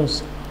kuma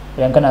tools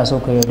idan kana so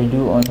ka yi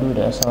redo, undo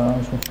da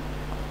sauransu.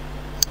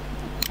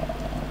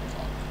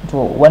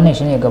 To wannan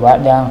shine gaba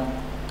daya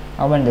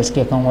abin da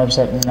suke kan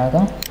website din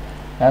naka.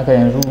 Haka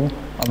yanzu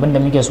abin da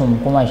muke so mu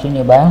koma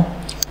shine bayan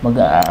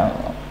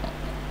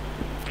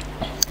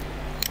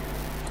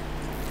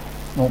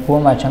mu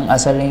koma can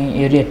asalin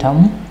area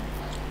tamu.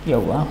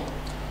 Yawa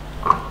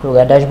to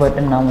ga dashboard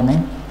din namu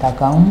nan ta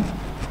kawo.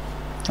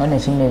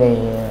 Wannan shine da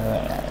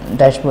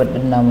dashboard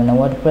din namu na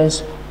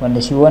WordPress, wanda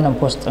shi wannan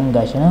post din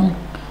gashi nan.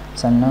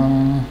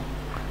 Sannan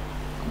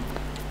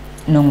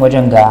nan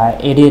wajen ga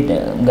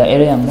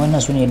area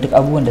wannan su ne duk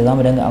abubuwan da zamu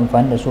dinga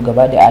amfani da su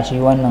gaba da a shi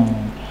wannan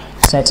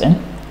site din.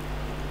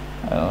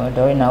 Da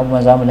wannan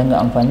abubuwan zamu dinga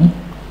amfani,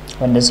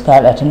 wanda suka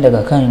hada tun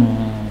daga kan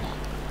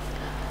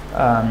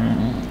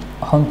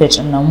homepage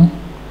din namu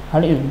har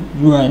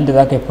zuwa inda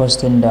zaka yi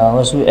posting da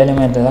wasu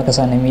element da zaka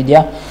sa na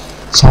media,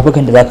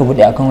 shafukan da zaka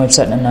bude akan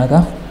website din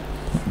naka,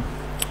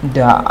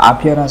 da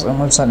appearance on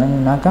website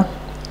din naka,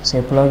 sai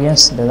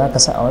plugins da zaka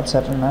sa a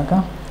website din naka,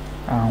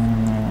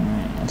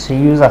 sai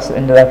users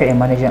inda zaka yi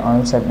managing a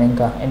website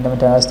ɗinka, inda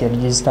mutane su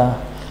register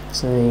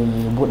su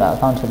buɗe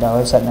account da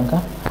website ɗinka,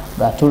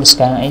 ga tools,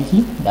 kayan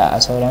aiki da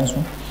sauransu.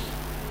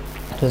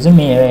 To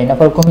me na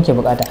farko muke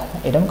bukata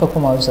idan muka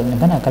koma website ɗin,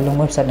 kana kallon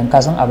website ɗin ka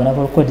san abu na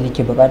farko da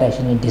yake bukata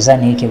shine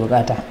design. Yake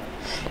bukata,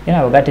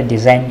 yana bukatar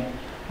design,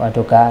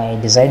 wato ka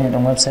design ɗin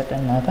website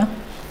ɗin naka.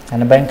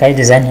 Sannan bayan ka yi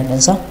design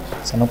ɗinsa,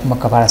 sannan kuma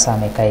ka fara sa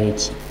mai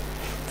kayayyaki.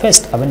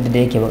 First abin da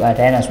yake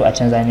bukata yana so a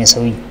canza mai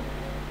sauyi.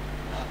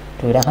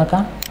 To don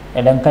haka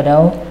idan ka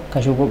dawo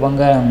ka shigo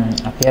bangaren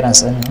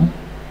appearance ɗin nan,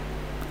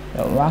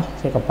 yawa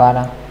sai ka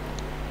fara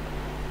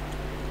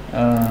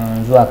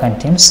zuwa kan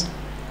themes,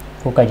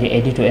 ko ka je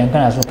editor in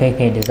kana so kai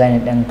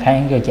design ɗin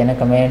kayan ka kenan,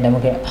 kamar yadda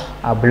muka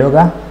a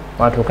blogger,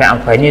 wato kai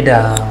amfani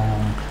da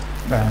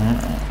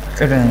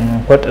irin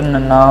code ɗin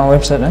nan na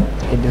website ɗin,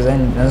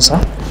 design ɗinsa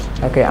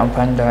aka yi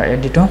amfani da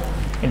editor.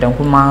 Idan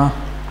kuma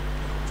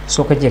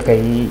so kake ka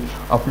yi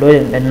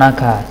uploading ɗin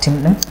naka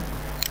theme ɗin,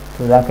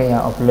 to za ka yi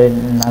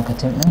uploading ɗin naka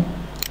theme ɗin.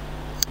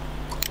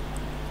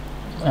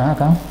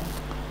 Haka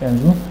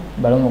yanzu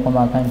bari mu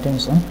kuma kan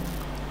themes ɗin,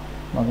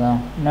 maga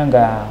nan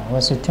ga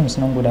wasu themes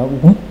nan guda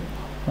uku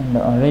wanda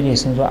already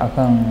sun zo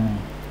akan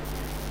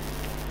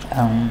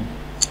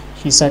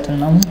shi site ɗin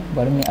namu.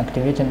 Bari mu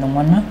activating ɗin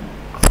wannan,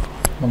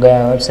 mu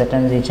ga website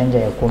ɗin zai canja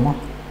ya koma.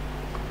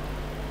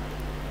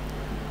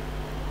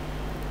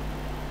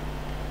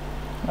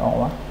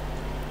 Yawa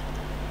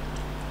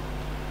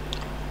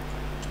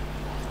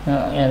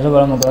yanzu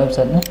bari mu ga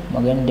website ɗin, mu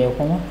ga inda ya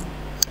koma.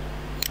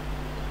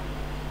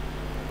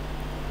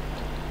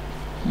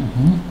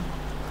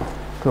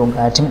 To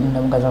ga team ɗin da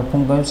muka san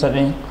kun ga website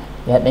ɗin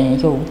ya ɗan yi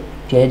kyau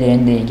fiye da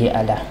yadda yake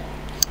a da.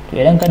 to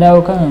idan ka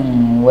dawo kan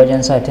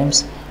wajen sa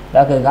themes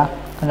za ka ga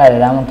kana da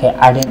damar kai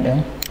adin din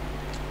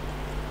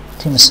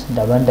themes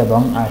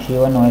daban-daban a shi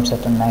wannan website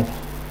din naka.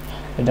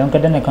 Idan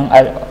ka danna kan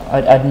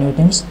add new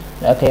themes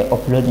za ka yi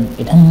uploading.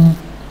 Idan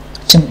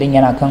theme din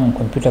yana kan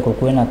computer ko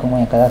yana kan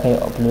waya ka za ka yi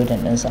uploading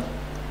ɗinsa.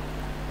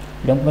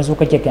 Idan kuma so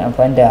kake kai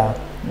amfani da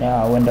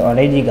wanda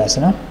already ga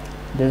su nan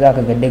da za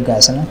ka ga duk ga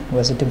su nan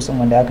wasu themes din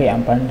wanda aka yi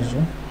amfani da su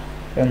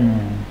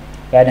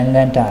ya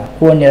danganta,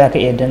 kowanne za ka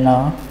iya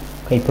dannawa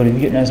kai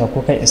preview ɗinsa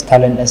ko kai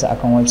installing ɗinsa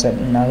akan website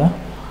ɗin naka.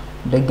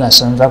 Duk ga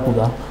su nan za ku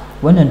ga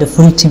wannan da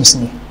free themes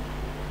ne,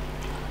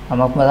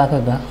 amma kuma za ka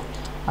ga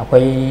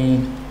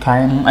akwai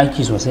kayan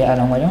aiki sosai a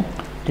nan wajen.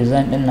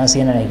 Design ɗin nasu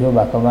yana da kyau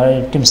ba kamar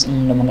themes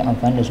ɗin da muka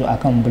amfani da su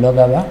akan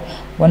blogger ba.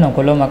 Wannan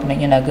color mark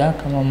ɗin ina ga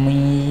kamar mun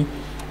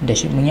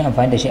yi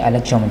amfani da shi a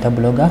lecture mu ta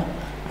blogger,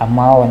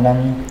 amma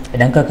wannan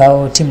idan ka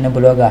kawo theme na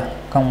blogger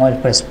kan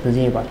WordPress ba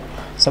zai ba,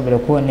 saboda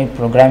kowanne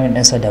programming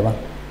ɗinsa daban.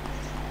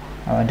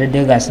 Duk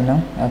dai ga su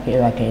nan za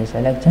ka yi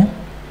selecting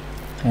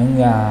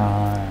ga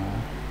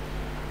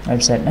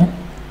website ɗin.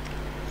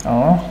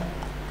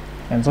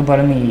 Yanzu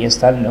bari mu yi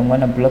install ɗin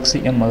wannan blog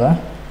sheet ɗin mu ga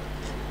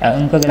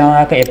in ka gana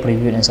haka ya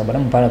preview ɗinsa. Bari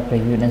mu fara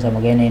preview ɗinsa mu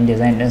ga yanayin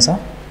design ɗinsa.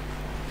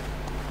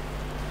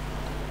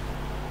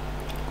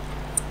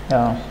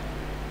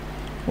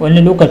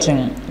 Wani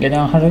lokacin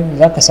idan har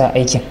za ka sa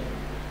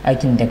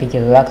aikin da kake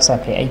za ka sa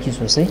kai aiki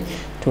sosai,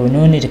 to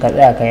nuni ka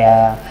tsaya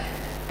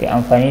kai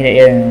amfani da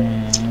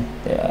irin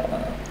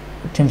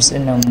themes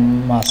ɗin nan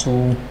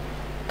masu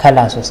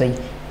kala sosai,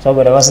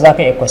 saboda wasu za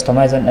ka iya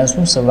customizing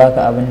ɗinsu su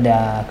baka abin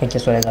da kake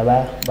so daga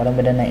baya. Bari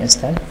mu danna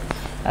install,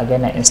 a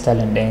gana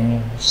installing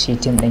ɗin shi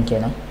theme ɗin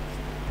kenan.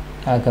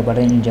 Haka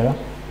bari in jira.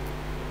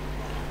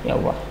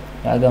 Yawwa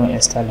ya gama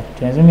installing.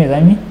 To yanzu me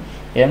zamu yi?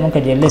 Idan muka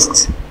je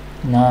list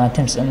na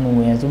themes ɗin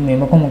mu, yanzu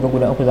maimakon mu ga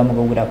guda 3 za mu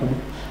ga guda 4,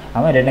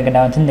 amma idan na ga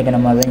dama tun daga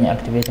nan ma zan yi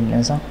activating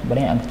ɗinsa.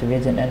 Bari in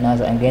activating ɗin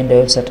nasa an ga yadda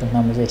website ɗin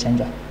namu zai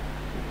canja.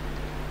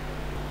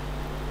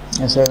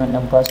 Sai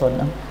ɗin password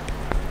ɗin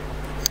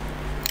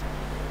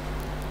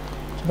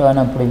da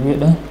wannan preview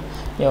ɗin.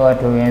 Yawa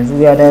to yanzu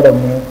ya dawo da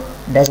mu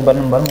dashboard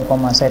ɗin. Bari mu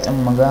koma site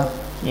ɗin mu ga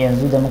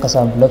yanzu da muka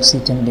sa blog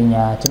setting ɗin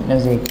ya theme ɗin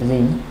zai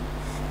yi.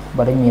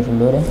 Bari mu yi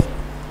reloading.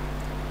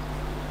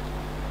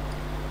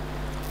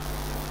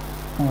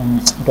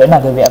 To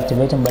ina ga bai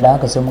activating ba, da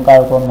haka sai mun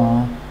ƙara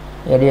koma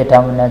area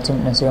tamu na theme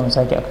ɗin sai mu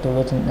sake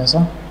activating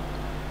ɗinsa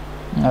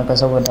haka,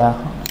 saboda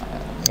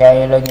ya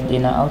yi login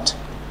ɗina out.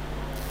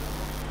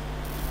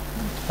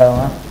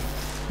 Yawa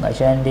ga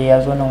shi nan dai ya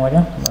zo nan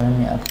wajen. Bari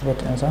mu yi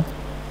activate ɗinsa.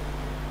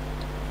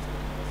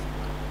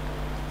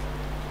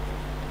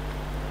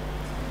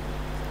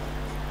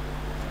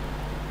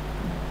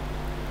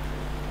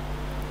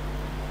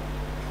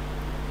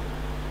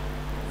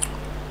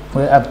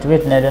 Wai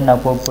activate na danna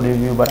ko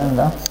preview, bari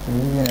ga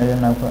preview na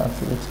danna ko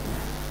activate.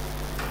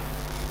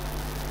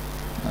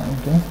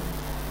 Okay,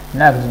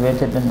 na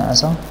activated din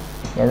nasa.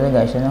 Yanzu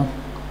ga shi nan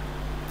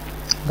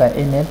ga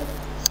email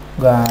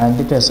ga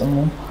details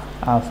mu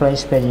a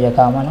fresh page ya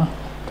kawo mana.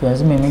 To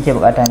yanzu me muke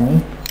bukata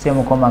ne, sai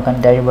mu koma kan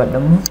dashboard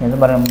din mu. Yanzu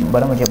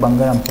bari mu je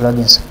bangaren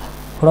plugins.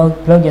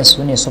 Plugins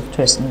su ne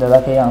softwares inda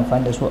za ka yi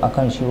amfani da su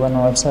akan shi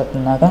wannan website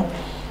din naka.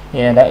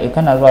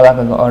 Kana zuwa za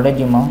ka ga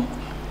already ma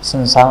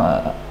sun samu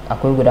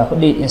akwai guda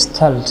 4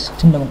 installed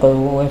tunda muka zo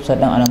website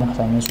din ana muka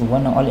same su.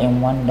 Wannan all in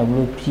one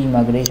WP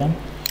migration,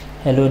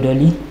 hello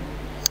dolly,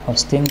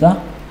 hostinga,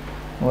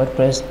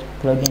 WordPress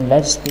plugin,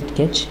 light speed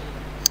cache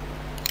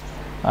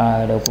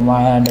da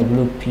kuma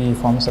WP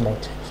form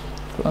select.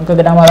 To in ka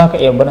ga dama za ka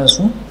iya barin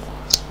su,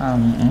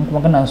 in kuma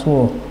kana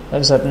so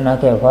website din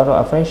naka ya faro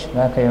a fresh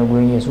za ka iya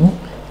goge su.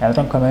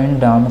 Yanzu kamar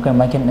yadda muka yi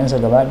makin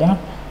ɗinsa gaba ɗaya,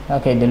 za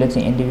ka yi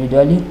deleting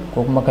individually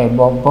ko kuma ka yi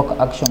bulk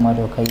action,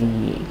 wato ka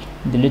yi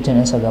deleting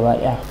ɗinsa gaba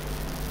ɗaya.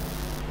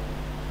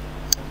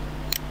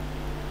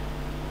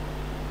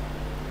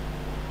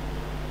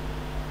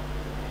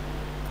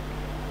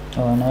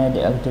 Na yi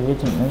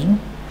deactivating ɗinsu.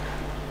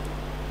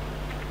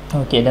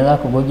 Ok, idan za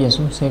ka goge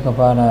su sai ka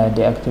fara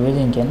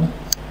deactivating kenan.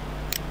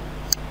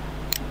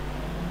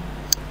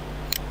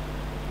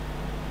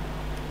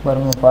 Bari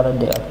mu fara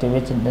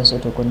deactivating ɗinsu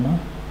tukunna.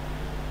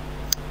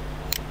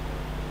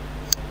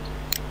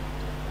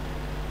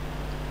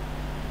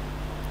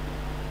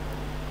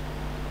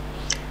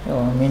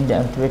 Min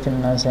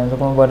deactivating nasu yanzu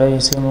kuma bari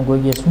sai mu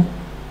goge su.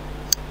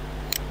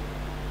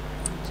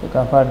 Sai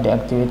ka fara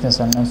deactivating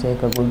sannan sai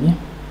ka goge.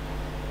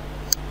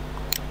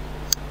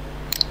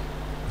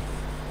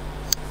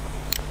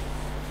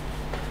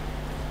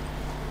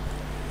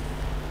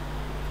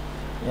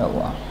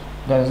 Yawa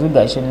da yanzu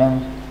gashi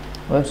nan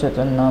website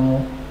ɗin namu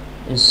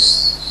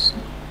is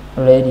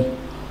ready.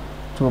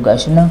 To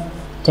gashi nan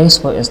thanks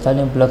for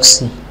installing block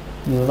C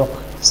Europe.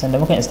 Sanda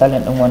muka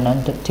installing ɗin wannan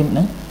theme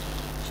ɗin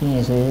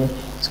shine sai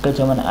suka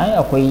ce mana ai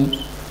akwai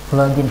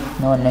plugin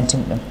na wannan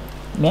theme ɗin.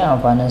 Me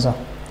amfanin sa?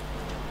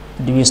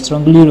 Do we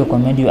strongly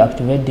recommend you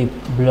activate the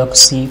block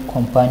C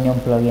companion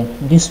plugin.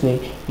 This way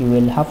you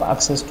will have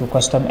access to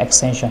custom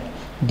extension,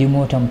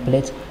 demo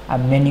template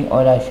and many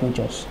other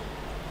features.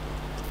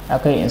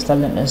 Aka yi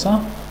installing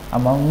ɗinsa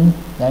amma mu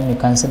za mu yi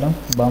cancelin,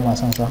 ba ma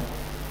son sa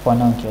for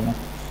now kenan.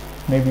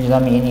 Maybe za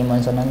mu iya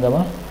neman sa nan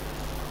gaba.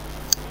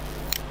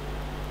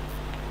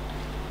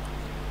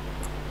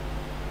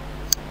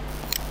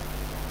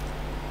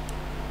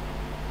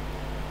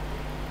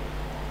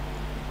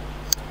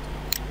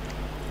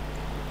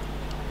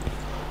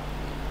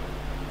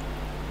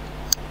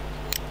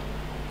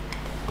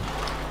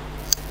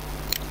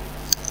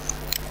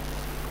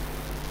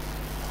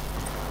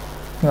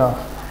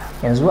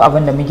 Yanzu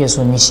abin da muke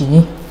so shi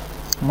ne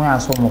muna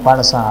so mu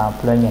fara sa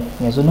plugin.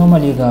 Yanzu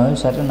normally ga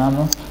website din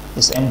namu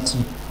is empty,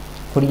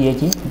 free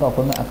yake, ba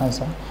komai a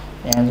kansa.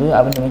 Yanzu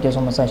abin da muke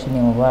so mu sa shine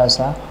mu fara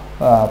sa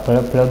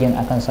plugin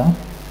a kansa.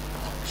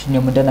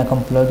 Shine mu danna kan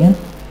plugin,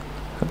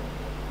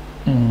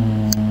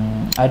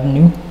 add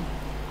new.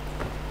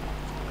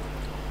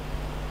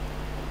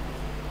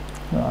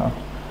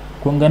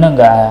 Kun ga nan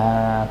ga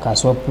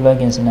kasuwar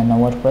plugins na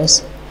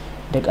WordPress,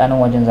 duk anan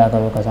wajen za ka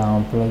zo ka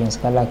samu plugins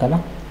kala-kala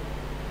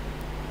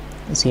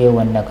sai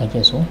wanda kake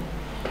so.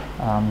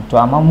 To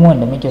amma mu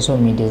wanda muke so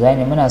mu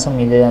design, muna son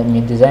mu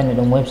design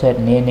din website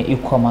ne na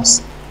e-commerce.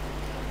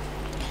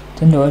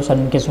 Tunda website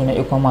muke so na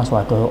e-commerce,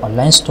 wato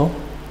online store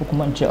ko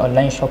kuma in ce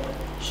online shop,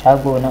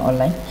 shago na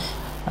online,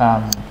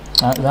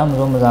 za mu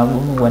zo mu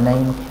zaɓi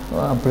wannan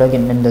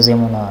plugin din da zai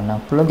mana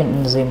wannan. Plugin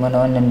din da zai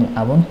mana wannan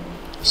abun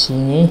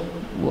shine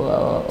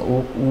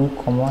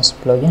WooCommerce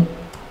plugin.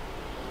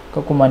 Ka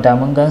kuma da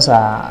mun gansa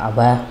a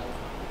baya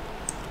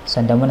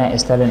sanda muna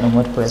installing din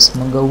WordPress,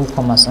 mun ga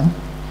WooCommerce din,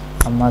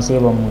 amma sai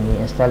ba mu yi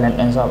installing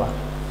din sa ba.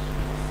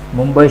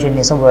 Mun bar shi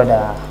ne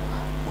saboda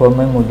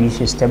komai mu bi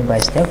shi step by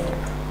step.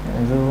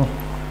 Yanzu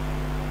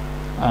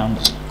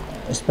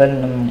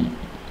spelling din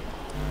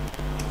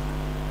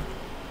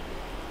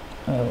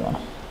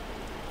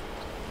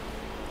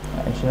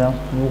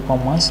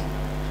WooCommerce.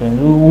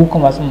 Yanzu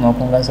WooCommerce din ma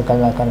kun gansa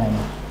kala-kala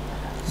ne.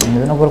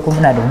 Yanzu na farko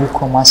muna da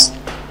WooCommerce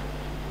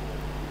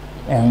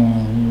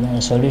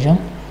solution,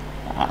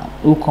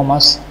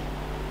 WooCommerce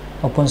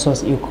open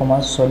source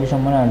e-commerce solution,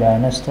 muna da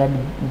Nested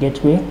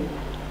Gateway,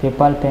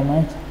 PayPal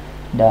payment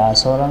da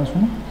sauransu.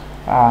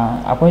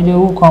 Akwai dai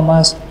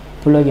WooCommerce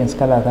plugins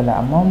kala-kala,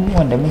 amma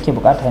wanda muke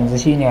bukata yanzu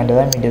shine wanda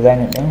zamu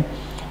design din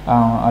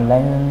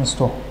online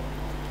store.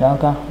 Don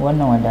haka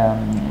wannan wanda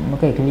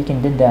muka yi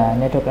clicking duk da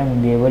network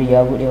ɗin bai bari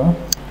ya buɗe ba,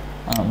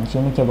 shi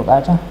muke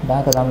bukata. Don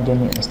haka zamu je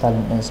mu install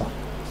din sa.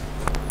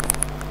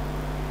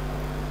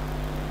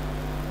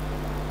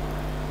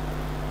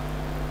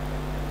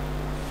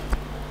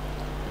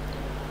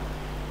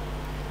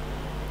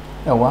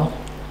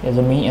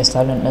 Yanzu mun yi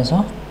installing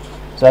ɗinsa,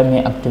 za mu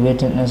yi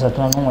activating ɗinsa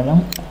ta nan wajen,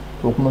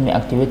 ko kuma mu yi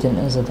activating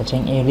ɗinsa ta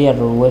can area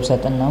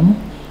website ɗin namu.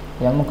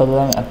 Idan muka zo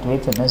za mu yi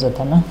activating ɗinsa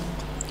ta nan,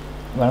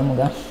 bari mu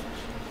ga.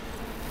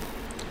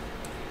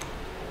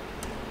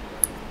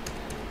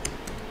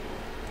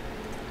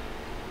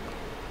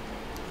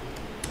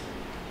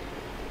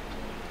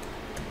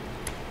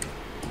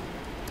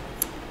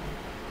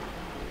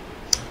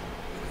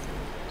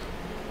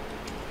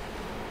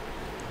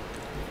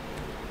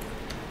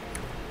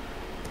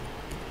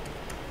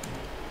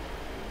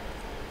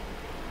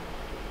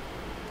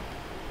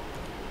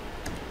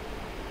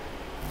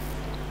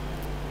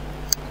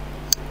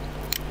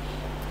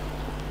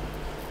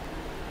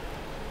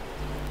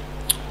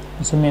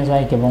 Sun me yasa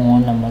yake ban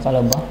wannan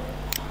matsalar ba,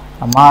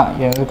 amma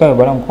yanzu kai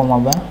bari mu koma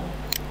ba.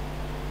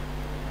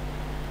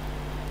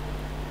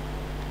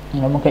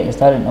 Idan muka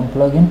install din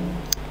plugin,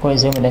 kawai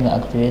sai mu dinga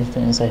activate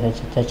din sa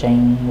ta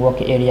can work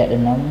area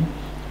din namu.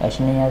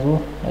 Gashi nan ya zo,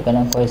 daga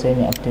nan kawai sai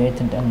mu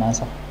activate din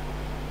nasa.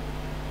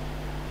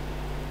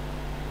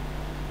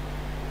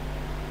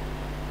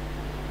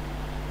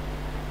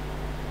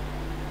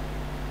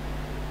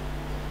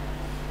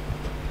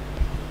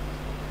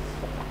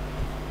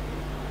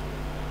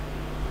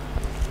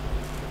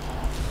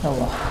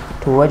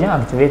 To wajen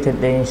activated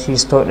din shi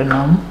store din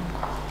namu,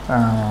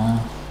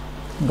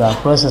 ga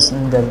process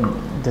din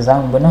da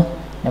zamu bi nan.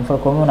 Na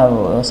farko muna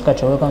suka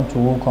ce welcome to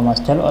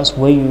WooCommerce, tell us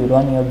where you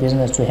run your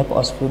business to help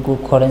us figure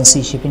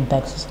currency, shipping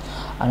taxes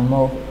and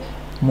more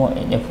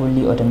in a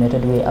fully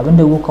automated way.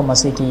 Abinda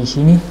WooCommerce yake yi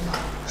shine,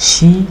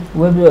 shi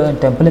web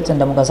template din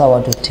da muka sa,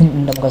 wato theme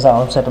din da muka sa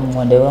a website din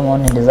wanda ya ba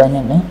wannan design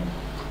din,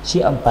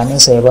 shi amfanin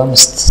sa ya ba mu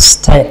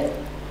style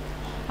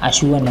a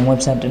shi wannan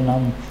website din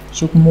namu.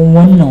 Shi kuma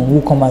wannan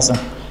WooCommerce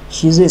din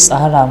shi zai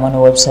tsara mana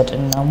website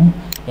din namu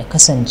ya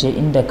kasance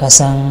inda ka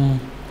san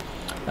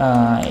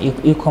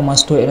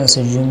e-commerce store irin su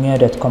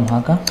jumia.com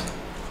haka.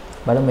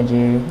 Bari mu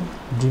je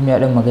Jumia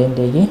din mu ga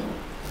yadda yake.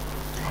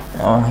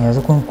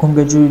 Yanzu kun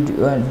ga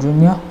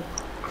Jumia.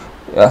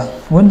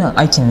 Wannan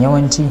aikin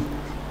yawanci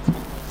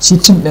shi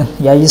team din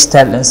ya yi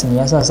style din sun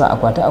ya sa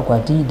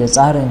akwati da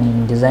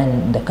tsarin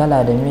design da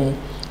kala da me,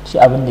 shi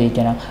abin da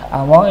yake nan.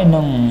 Amma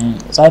wannan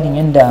tsarin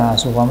yadda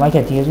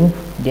supermarket ya zo,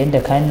 da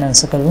yadda kayan nan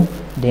suka zo,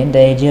 da yadda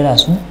ya jera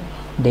su,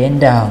 da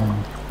yadda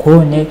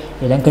kowane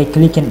idan kai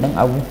clicking din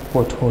abu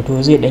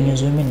hoto zai dan yi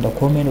zoom in da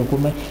komai da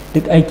komai,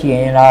 duk aiki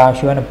ne na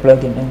shi wani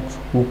plugin din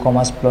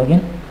WooCommerce plugin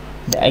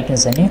da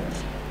aikinsa ne.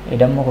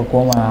 Idan muka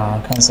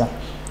koma kansa,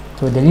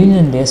 to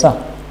dalilin da yasa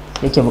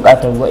yake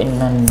buƙatar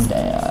wa'innan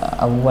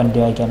abubuwan da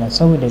yawa kenan,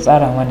 saboda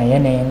tsara mana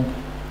yanayin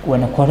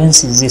wani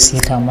currency zai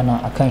seta mana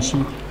akan shi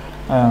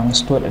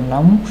store din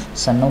namu,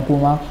 sannan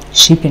kuma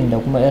shipping da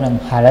kuma irin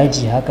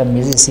haraji haka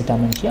me zai seta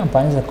mana. Shi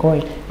amfani da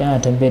kawai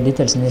yana tambayar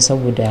details ne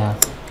saboda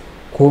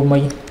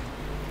komai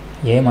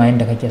ya yi ma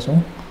yanda kake so.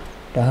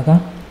 Da haka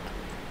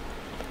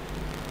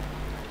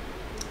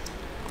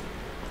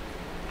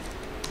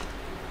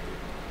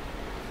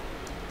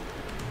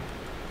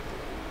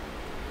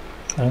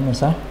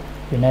musa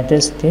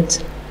United States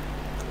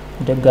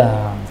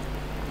daga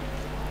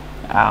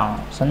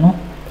sannan,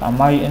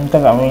 amma in ka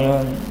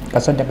zaɓi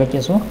ƙasar da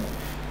kake so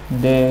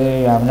da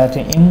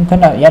yamnatin, in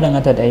kana ya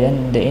danganta da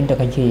inda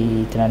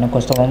kake tunanin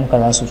kwastomomin ka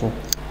za su so,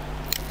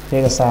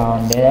 sai ka sa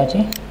wanda ya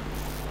dace.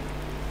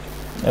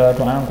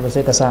 Wato anan kuma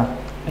sai ka sa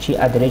shi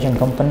adireshin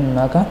kamfanin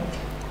naka.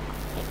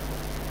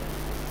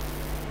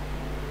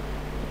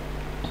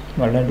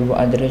 Bari na duba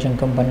adireshin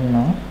kamfanin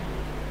nawa.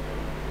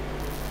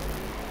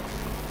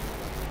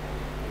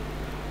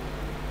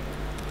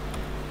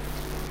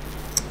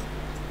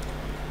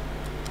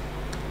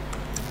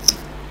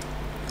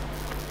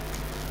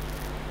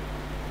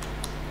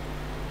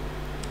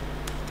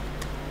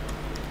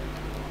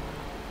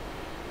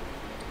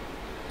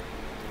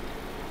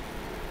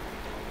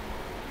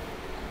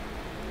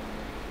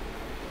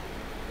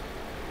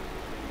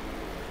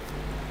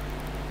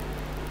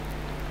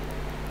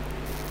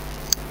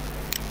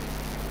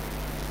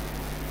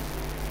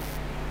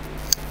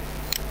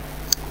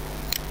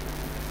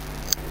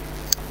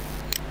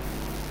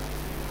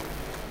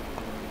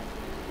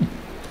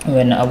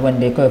 Wannan abubuwan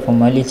da ya kawai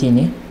formality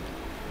ne.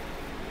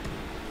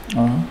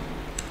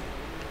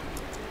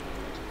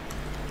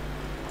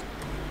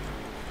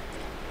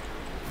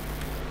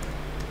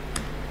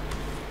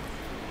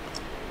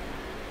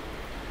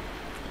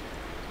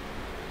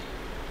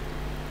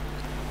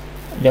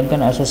 Idan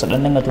kana so su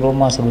ɗan dinga turo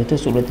ma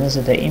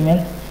surutunsu ta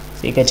email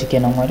sai ka cike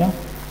nan wajen,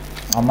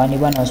 amma ni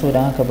ba na so,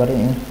 don haka bari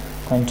in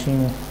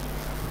continue.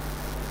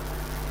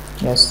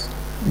 Yes,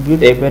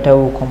 build a better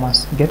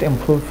WooCommerce, get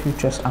improved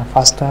features and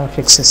faster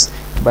fixes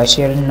by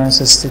sharing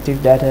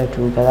non-sensitive data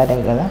to kaza da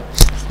kaza.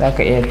 Za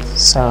ka iya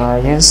sa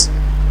yes,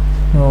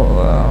 no,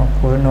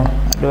 ko no,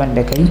 addu'an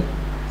da kai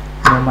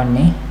noman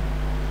ne.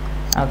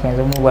 Haka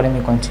yanzu mu bari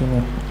mu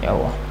continue.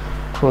 Yawa,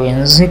 to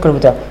yanzu sai ka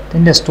rubuta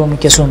tunda store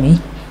muke so mu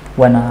yi,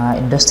 wana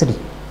industry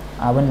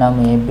abin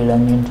namu ya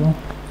belonging to,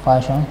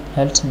 fashion,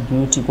 health,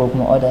 beauty ko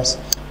kuma others.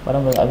 Bari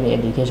mu zaɓi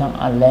education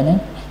and learning,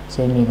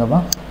 sai mu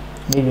gaba.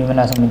 Maybe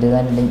muna son mu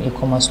design din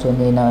e-commerce store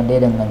ne na da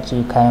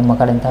danganci kayan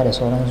makaranta da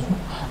sauransu.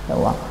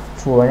 Yawa,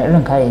 to wani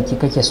irin kayayyaki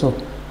kake so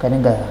ka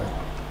dinga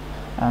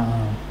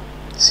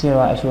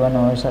siyarwa a shi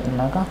wannan website din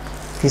naka?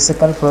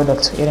 Physical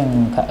product,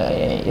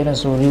 irin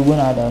su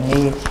riguna da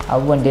ne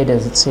abubuwan da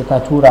sai ka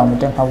tura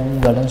mutum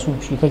abubuwan garin su,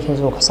 shi kake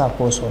so ka sa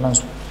ko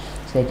sauransu,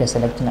 sai ka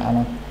select na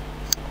anan.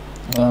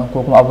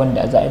 Ko kuma abin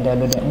da za a yi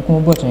download, in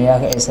kuma bot ne ya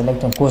ka iya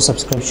selecting ko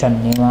subscription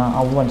ne ma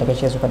abubuwan da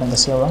kake so ka dinga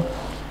siyarwa.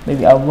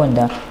 Maybe abubuwan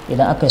da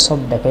idan aka yi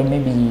sub da kai,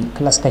 maybe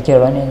class kake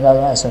running, za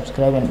a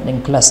subscribe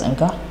din class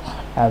ɗinka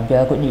a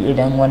biya kuɗi.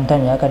 Idan one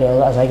time ya karya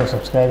za a sake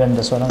subscribe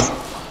da sauransu.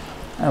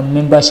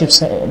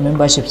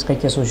 Memberships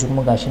kake so, shi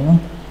kuma gashi nan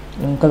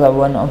in ka zaɓi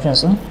wannan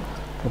options ɗin,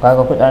 to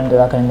kaga kuɗaɗen da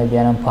za ka dinga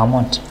biya nan per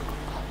month.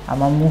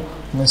 Amma mu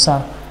mun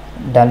sa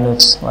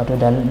downloads, wato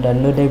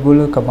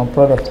downloadable kamar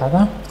product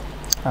haka.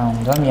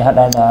 Za mu yi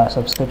haɗa da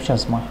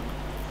subscriptions ma,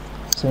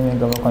 sai mu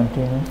gaba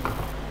continue.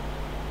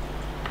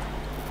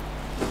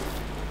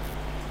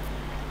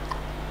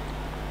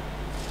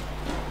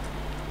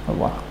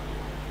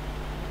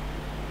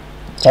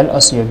 Tell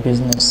us your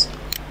business.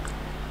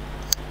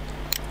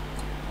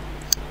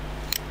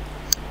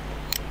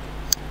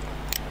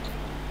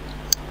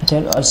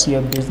 Tell us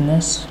your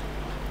business.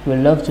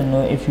 We'd love to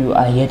know if you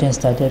are getting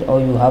started or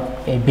you have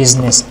a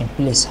business in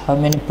place. How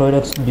many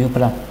products do you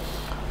plan?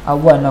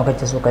 Abubuwan nawa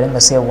kake so ka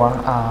dinga sayarwa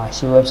a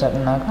shi website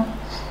ɗin naka?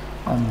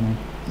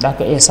 Za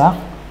ka iya sa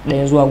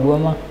 1 zuwa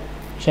 10,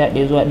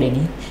 11 zuwa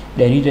 100,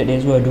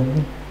 101 zuwa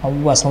 1000,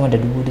 abubuwa sama da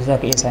 1000 da za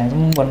ka iya sa. Yanzu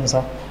mun bar sa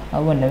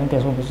abubuwan da muke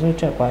so ba su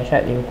wuce kwa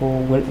 11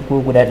 ko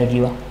guda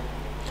 100 ba,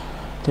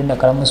 tun da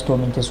karamin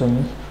store muke so mu.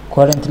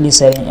 Currently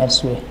selling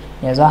elsewhere,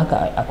 yanzu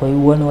haka akwai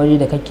wani waje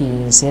da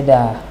kake sayar da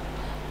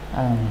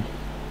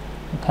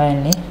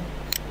kayan ne,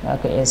 za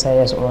ka iya sa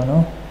yes or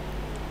no.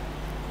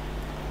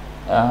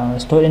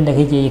 Store ɗin da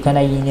kake yi kana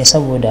yi ne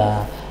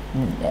saboda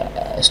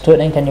store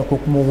ɗinka ne, ko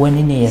kuma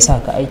wani ne ya sa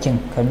ka aikin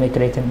ka mai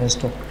creating ɗin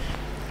store.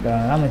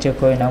 Da za mu ce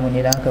kawai namu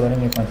ne, da haka bari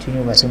mu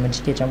continue ba sai mun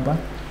cike can ba.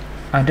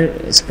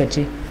 Suka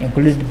ce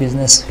include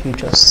business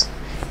features.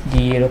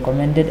 We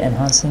recommend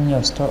enhancing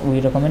your store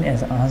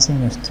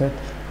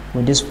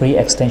with this free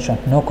extension.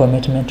 No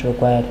commitment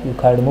required. You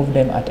can remove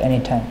them at any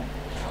time.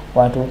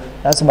 Wato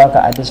za su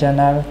baka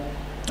additional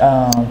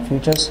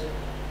features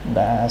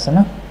da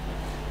sana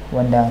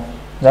wanda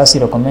za su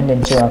recommend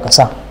cewa ka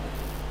sa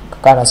ka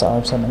kara su a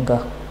website ɗinka.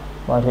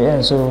 Wato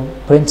irin su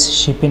print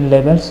shipping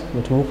labels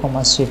with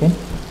WooCommerce shipping,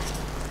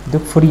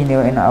 duk free ne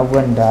wa'ina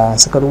abubuwan da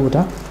suka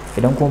rubuta.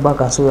 idan kuma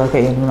baka so zaka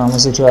iya nuna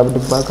musu cewa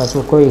duk baka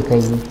so, kawai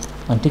kai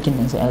unticking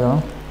din sai a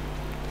gaba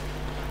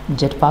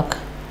jetpack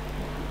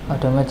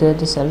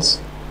automated sales,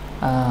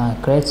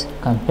 create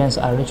campaigns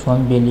and reach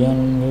 1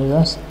 billion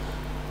users,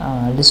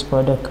 this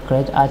product,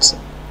 create ads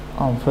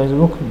on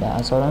Facebook da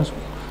sauransu.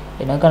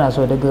 Idan kana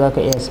so duk zaka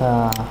iya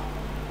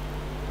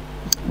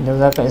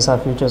sa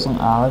features a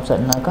website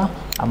naka,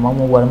 amma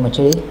mu bari mu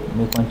ce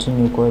mai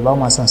continue kawai, ba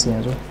ma son su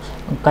yanzu.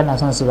 In kana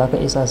son su zaka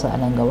iya sa su a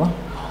nan gaba.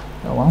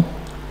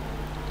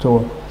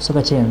 To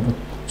suka ce yanzu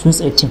choose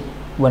a team,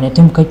 wani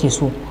team kake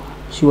so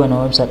shi wani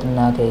website din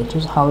naka ya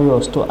choose how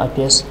your store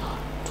appears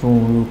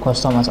to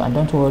customers, and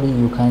don't worry,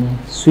 you can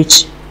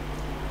switch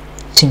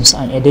teams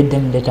and edit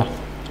them later.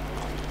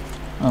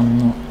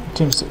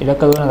 Teams, idan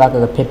ka zo na zaka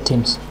ga paid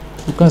teams,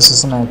 dukansu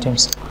suna da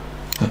teams.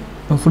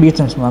 In free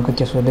teams ma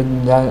kake so duk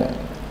za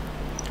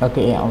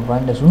ka iya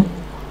amfani da su.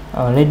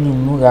 Already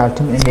mu ga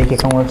team din da yake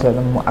kan website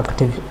din mu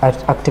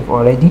active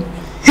already,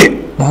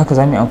 da haka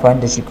za mu yi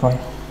amfani da shi kawai.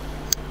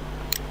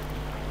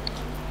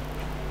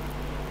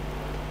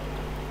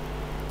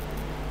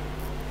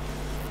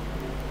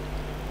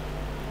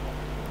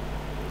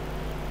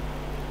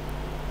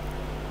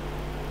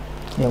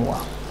 Yawa,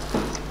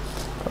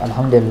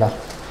 alhamdulillah,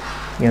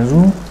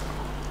 yanzu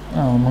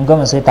mun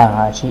gama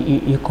saita shi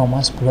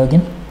e-commerce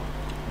plugin.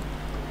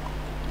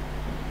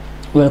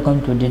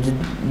 Welcome to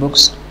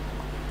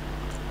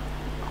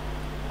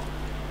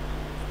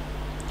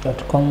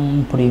digitbooks.com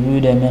preview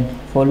domain.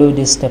 Follow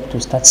this step to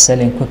start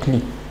selling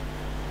quickly.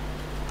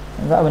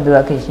 Yanzu abin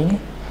da za ka yi shi ne,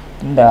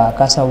 inda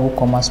ka sa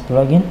WooCommerce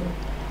plugin,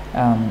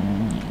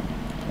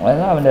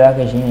 yanzu abin da za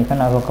ka yi shi ne,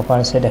 kana so ka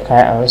fara sai da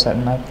kaya a website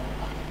na,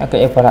 aka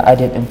iya fara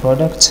added in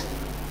product,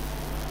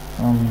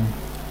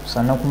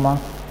 sannan kuma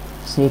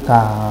sai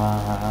ka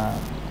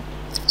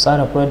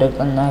tsara product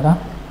ɗin naka,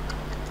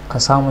 ka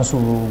samu su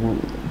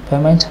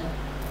payment,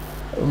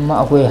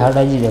 amma akwai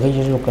haraji da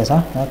kake so ka sa,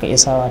 za ka iya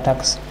sawa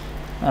tax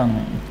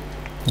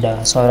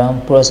da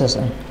sauran process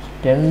ɗin.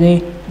 Da yanzu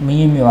dai mun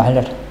yi mai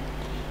wahalar,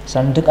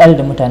 sannan duk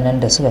adadin mutanen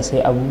da suka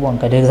sai abubuwan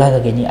ka dai za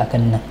ka gani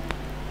akan nan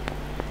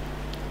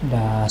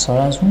da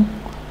sauransu.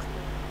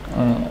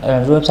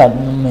 Yanzu website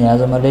ɗin mu ya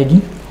zama ready.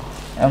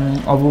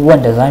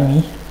 Abubuwan da za mu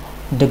yi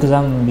duk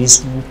za mu bi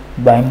su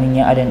bayan mun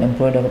yi adin ɗin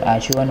product a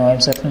shi wannan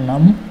website ɗin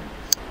namu,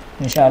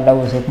 insha Allah.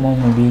 Sai kuma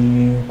mu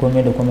bi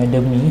komai da komai duk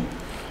mu yi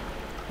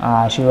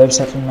a shi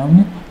website ɗin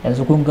namu.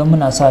 Yanzu kun ga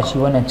muna sa shi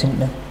wannan team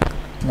ɗin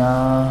na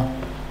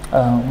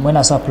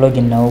muna sa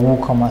plugin na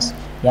WooCommerce,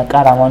 ya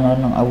ƙara mana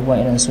wannan abubuwan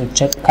irin su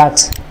check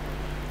cart,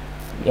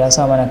 ya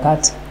sa mana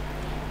cart,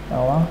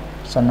 yawa,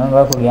 sannan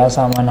za ku ya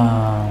sa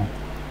mana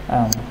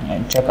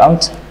check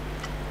out.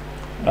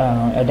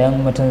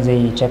 Idan mutum zai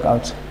yi check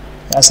out,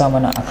 ya sa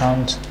mana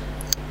account,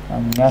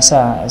 ya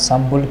sa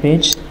sample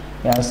page,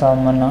 ya sa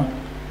mana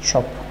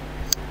shop.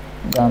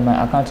 Ga mai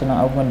account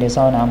na abubuwan da ya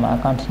sa mana a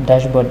account,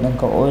 dashboard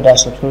ɗinka, order,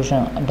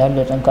 subscription,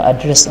 download ɗinka,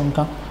 address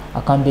ɗinka,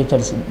 account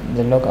details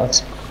da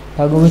logout.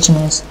 Kaga, which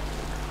means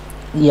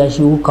ya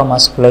shi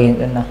WooCommerce plugin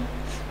ɗin nan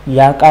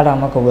ya ƙara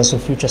maka wasu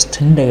features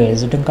tun daga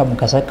yanzu, tun kafin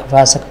ka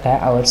fara saka kaya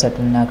a website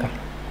ɗin naka.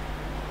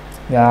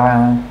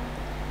 Ya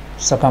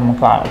saka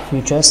maka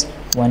features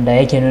wanda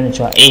yake nuna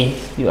cewa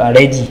you are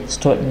ready,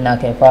 store ɗin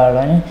naka ya fara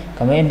running,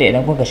 kamar yadda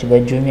idan kuka shiga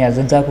Jumia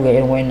zan za ku ga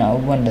irin wayannan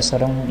abubuwan da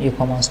sauran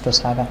e-commerce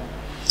stores haka.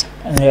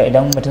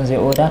 Idan mutum zai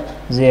order,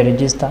 zai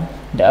register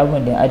da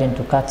abubuwan da ya add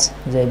to cart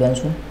zai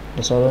gansu da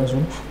sauransu,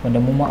 wanda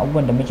mu ma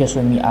abubuwan da muke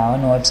so mu yi a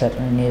wannan website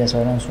ɗin ne da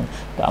sauransu.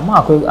 To amma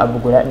akwai abu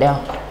guda ɗaya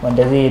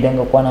wanda zai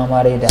dinga kwana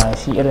ma rai da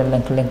shi irin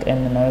link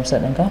ɗin na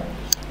website ɗinka,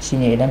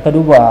 shine idan ka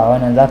duba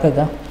wannan za ka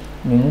ga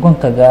maimakon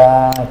ka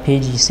ga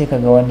page sai ka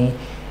ga wani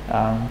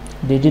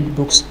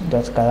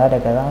digitbooks.kaza da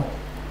kaza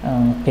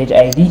page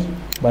ID.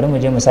 Bari mu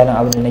je misalin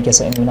abin da nake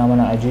so in nuna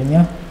mana a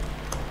Jumia.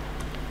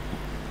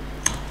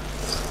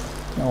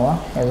 Yawa,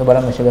 yanzu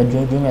bari mu shiga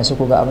Jumia sai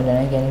ku ga abin da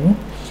nake nufi.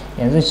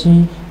 Yanzu shi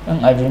in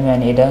a Jumia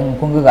ne, idan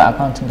kun ga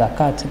account, ga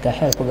cart, ga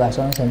help, ga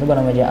sauransu, yanzu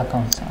bari mu je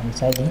account. A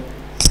misali,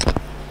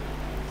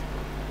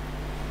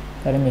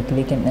 bari mu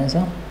clicking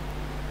ɗinsa,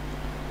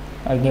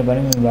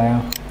 bari mu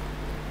baya,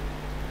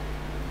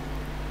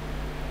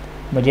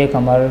 mu je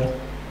kamar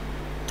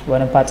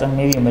wani fatsin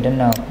maybe mu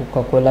danna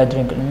Coca-Cola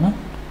drink ɗin nan,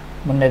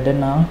 mun da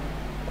danna,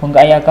 kun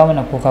ga ya kawo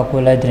mana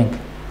Coca-Cola drink,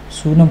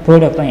 sunan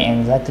product ɗin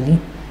exactly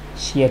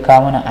shi ya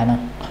kawo mana a nan.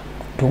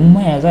 Domin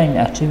ma ya za mu yi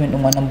achievement ɗin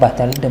wannan ba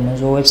tare da mun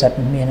zo website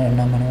ɗin mai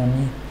yana mana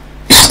wani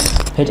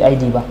page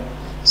ID ba.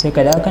 Sai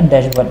ka dawo kan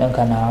dashboard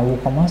ɗinka na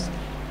WooCommerce,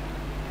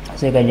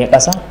 sai ka je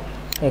ƙasa,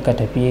 sai ka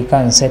tafi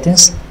kan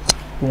settings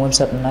ɗin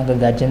website ɗin naka,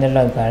 ga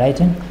general, ga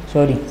writing,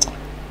 sorry,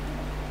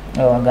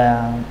 yawa,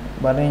 ga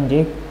bari in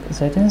je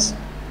settings.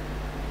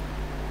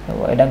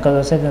 Yawa, idan ka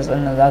zo settings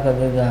ɗin nan za ka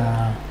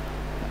ga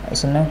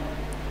sunan,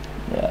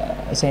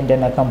 sai da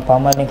na kan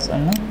permalinks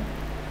ɗin nan,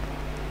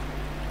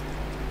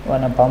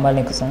 wannan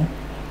permalinks ɗin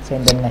sai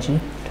da na shi.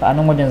 To a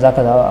nan wajen za ka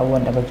zaɓa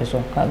abubuwan da kake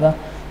so. Kaga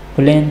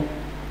plain,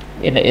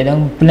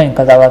 idan plain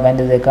ka zaɓa ga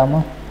inda zai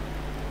kama,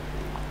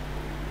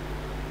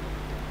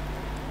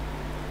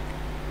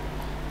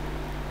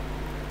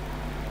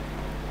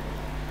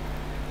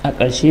 a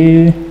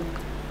ƙarshe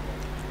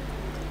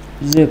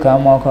zai kawo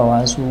maka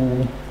wasu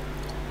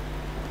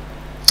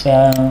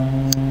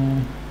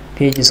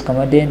pages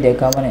kamar da yadda ya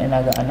kawo mana,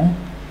 ina ga anan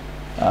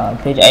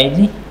page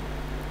id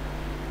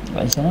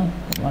gashi nan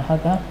kamar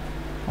haka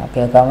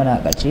ya kawo mana a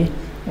ƙarshe.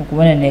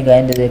 Kuma nan ne ga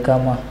yadda zai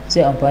kama,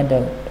 zai amfani da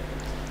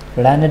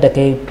ranar da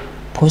kai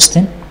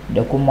posting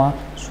da kuma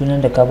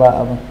sunan da ka ba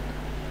abin.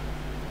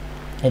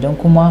 Idan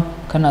kuma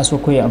kana so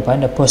ko yi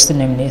amfani da post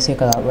name ne, sai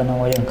ka zaɓa nan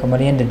wajen kamar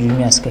yadda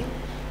duniya suka yi.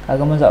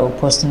 Kaga mun zaɓi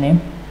post name,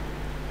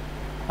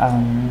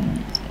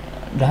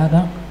 da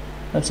haka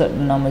website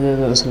ɗin namu zai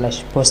zo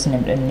slash post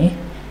name ɗin ne.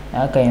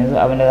 Haka yanzu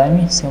abin da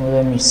zamu yi sai mu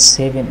zo mu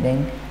saving ɗin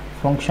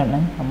function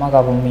ɗin, amma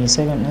kafin mu yi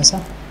saving ɗinsa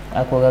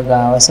akwai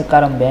ga wasu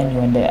ƙarin bayani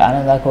wanda a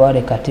nan za ka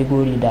ware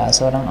category da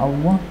sauran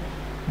abubuwa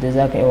da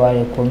za ka iya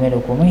ware komai da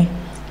komai.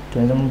 To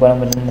yanzu mun bari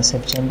mu danna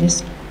save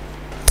changes,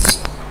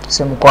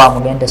 sai mu kowa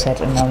mu ga yadda site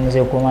ɗin namu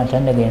zai koma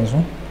tun daga yanzu.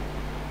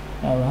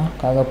 Yawa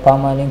kaga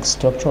permalink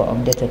structure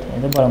updated.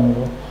 Yanzu bari mu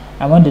zo,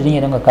 amma da din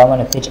ya dinga kawo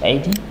mana page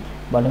id,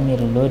 bari mu yi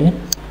reloading.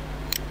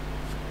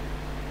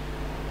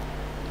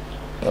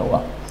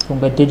 Yawa kun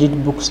ga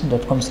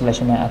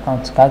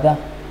digitbooks.com/my-account, kaga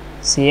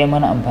sai ya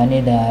mana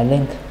amfani da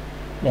link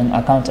din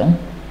account ɗin.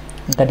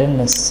 In ka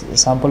danna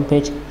sample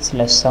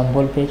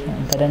page/sample page,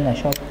 in ka danna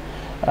shop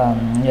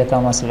ya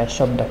kama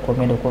 /shop da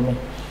komai da komai.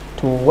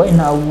 To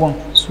wa'annan abubuwan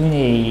su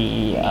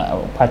ne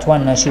part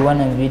 1 na shi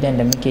wannan bidiyon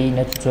da muke yi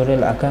na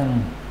tutorial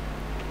akan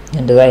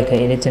yadda za ka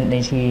editing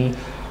din shi,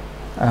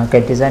 ka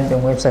design din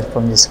website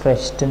from the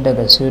scratch, tun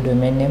daga su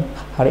domain name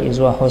har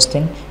zuwa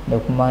hosting, da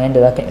kuma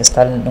yadda za ka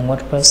installing din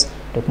WordPress,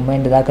 da kuma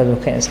yadda za ka zo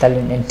ka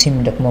installing din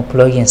theme da kuma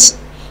plugins,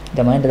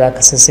 da ma yadda za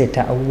ka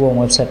sassaita abubuwan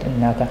website din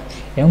naka.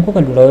 Idan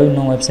kuka lura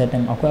wannan website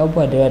din akwai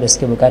abubuwa da yawa da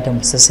suke bukatar mu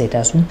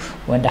sassaita su,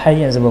 wanda har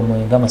yanzu ba mu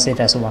gama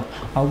saita su ba.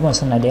 Abubuwan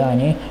suna da yawa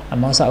ne,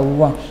 amma wasu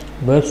abubuwan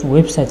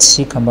website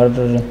shi kamar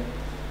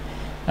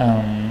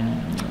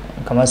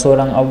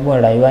sauran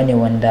abubuwan rayuwa ne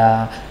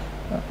wanda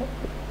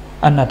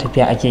ana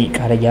tafiya ake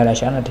ƙara gyara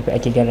shi, ana tafiya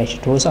ake gyara shi.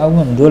 To wasu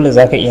abubuwan dole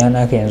za ka iya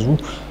naka yanzu,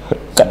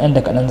 kaɗan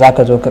da kaɗan za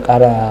ka zo ka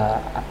ƙara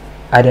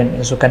adin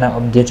ɗinsu, kana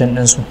updating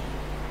ɗinsu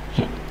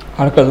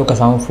har ka zo ka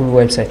samu full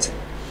website.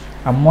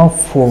 Amma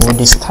for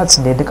the start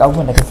da duk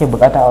abubuwan da kake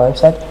bukata a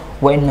website,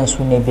 wa'annan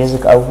su ne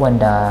basic abubuwan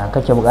da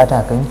kake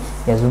bukata ka yi.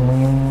 Yanzu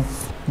mun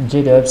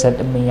je da website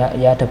ɗin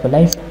ya tafi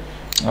live.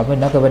 Abin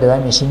da gaba da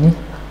zamu yi shine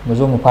mu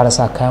zo mu fara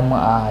sa kayan mu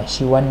a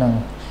shi wannan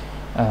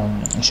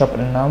shop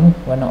ɗin namu,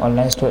 wannan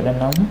online store ɗin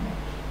namu.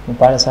 Mu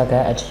fara sa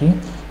kaya a ciki,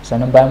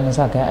 sannan bayan mun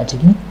sa kaya a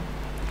ciki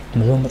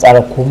mu zo mu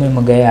tsara komai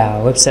mu ga ya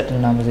website ɗin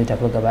namu zai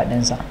tafi gaba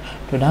ɗayansa.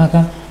 To don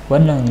haka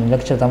wannan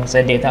lecture za mu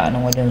tsaya da ita a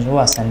nan wajen,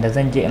 zuwa sanda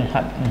zan je in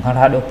har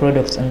haɗo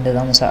products ɗin da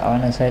za mu sa a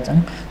wannan site ɗin,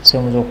 sai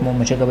mu zo kuma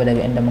mu ci gaba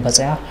daga inda muka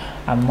tsaya.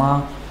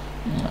 Amma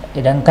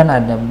idan kana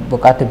da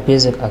buƙatar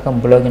basic akan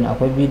blogging,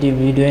 akwai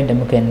bidiyoyin da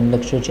muka yi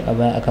lecture a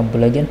baya akan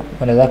blogging,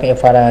 wanda za ka iya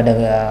fara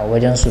daga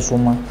wajen su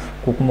suma,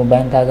 ko kuma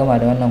bayan ka gama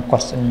da wannan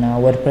course ɗin na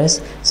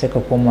WordPress sai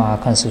ka koma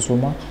kan su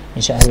suma,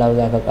 insha Allah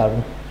za ka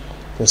ƙaru.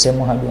 To sai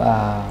mu haɗu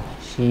a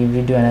shi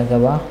bidiyo na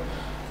gaba.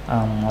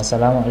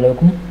 Assalamu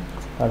alaikum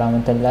wa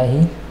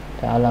rahmatullahi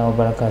ta'ala wa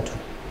barakatuh.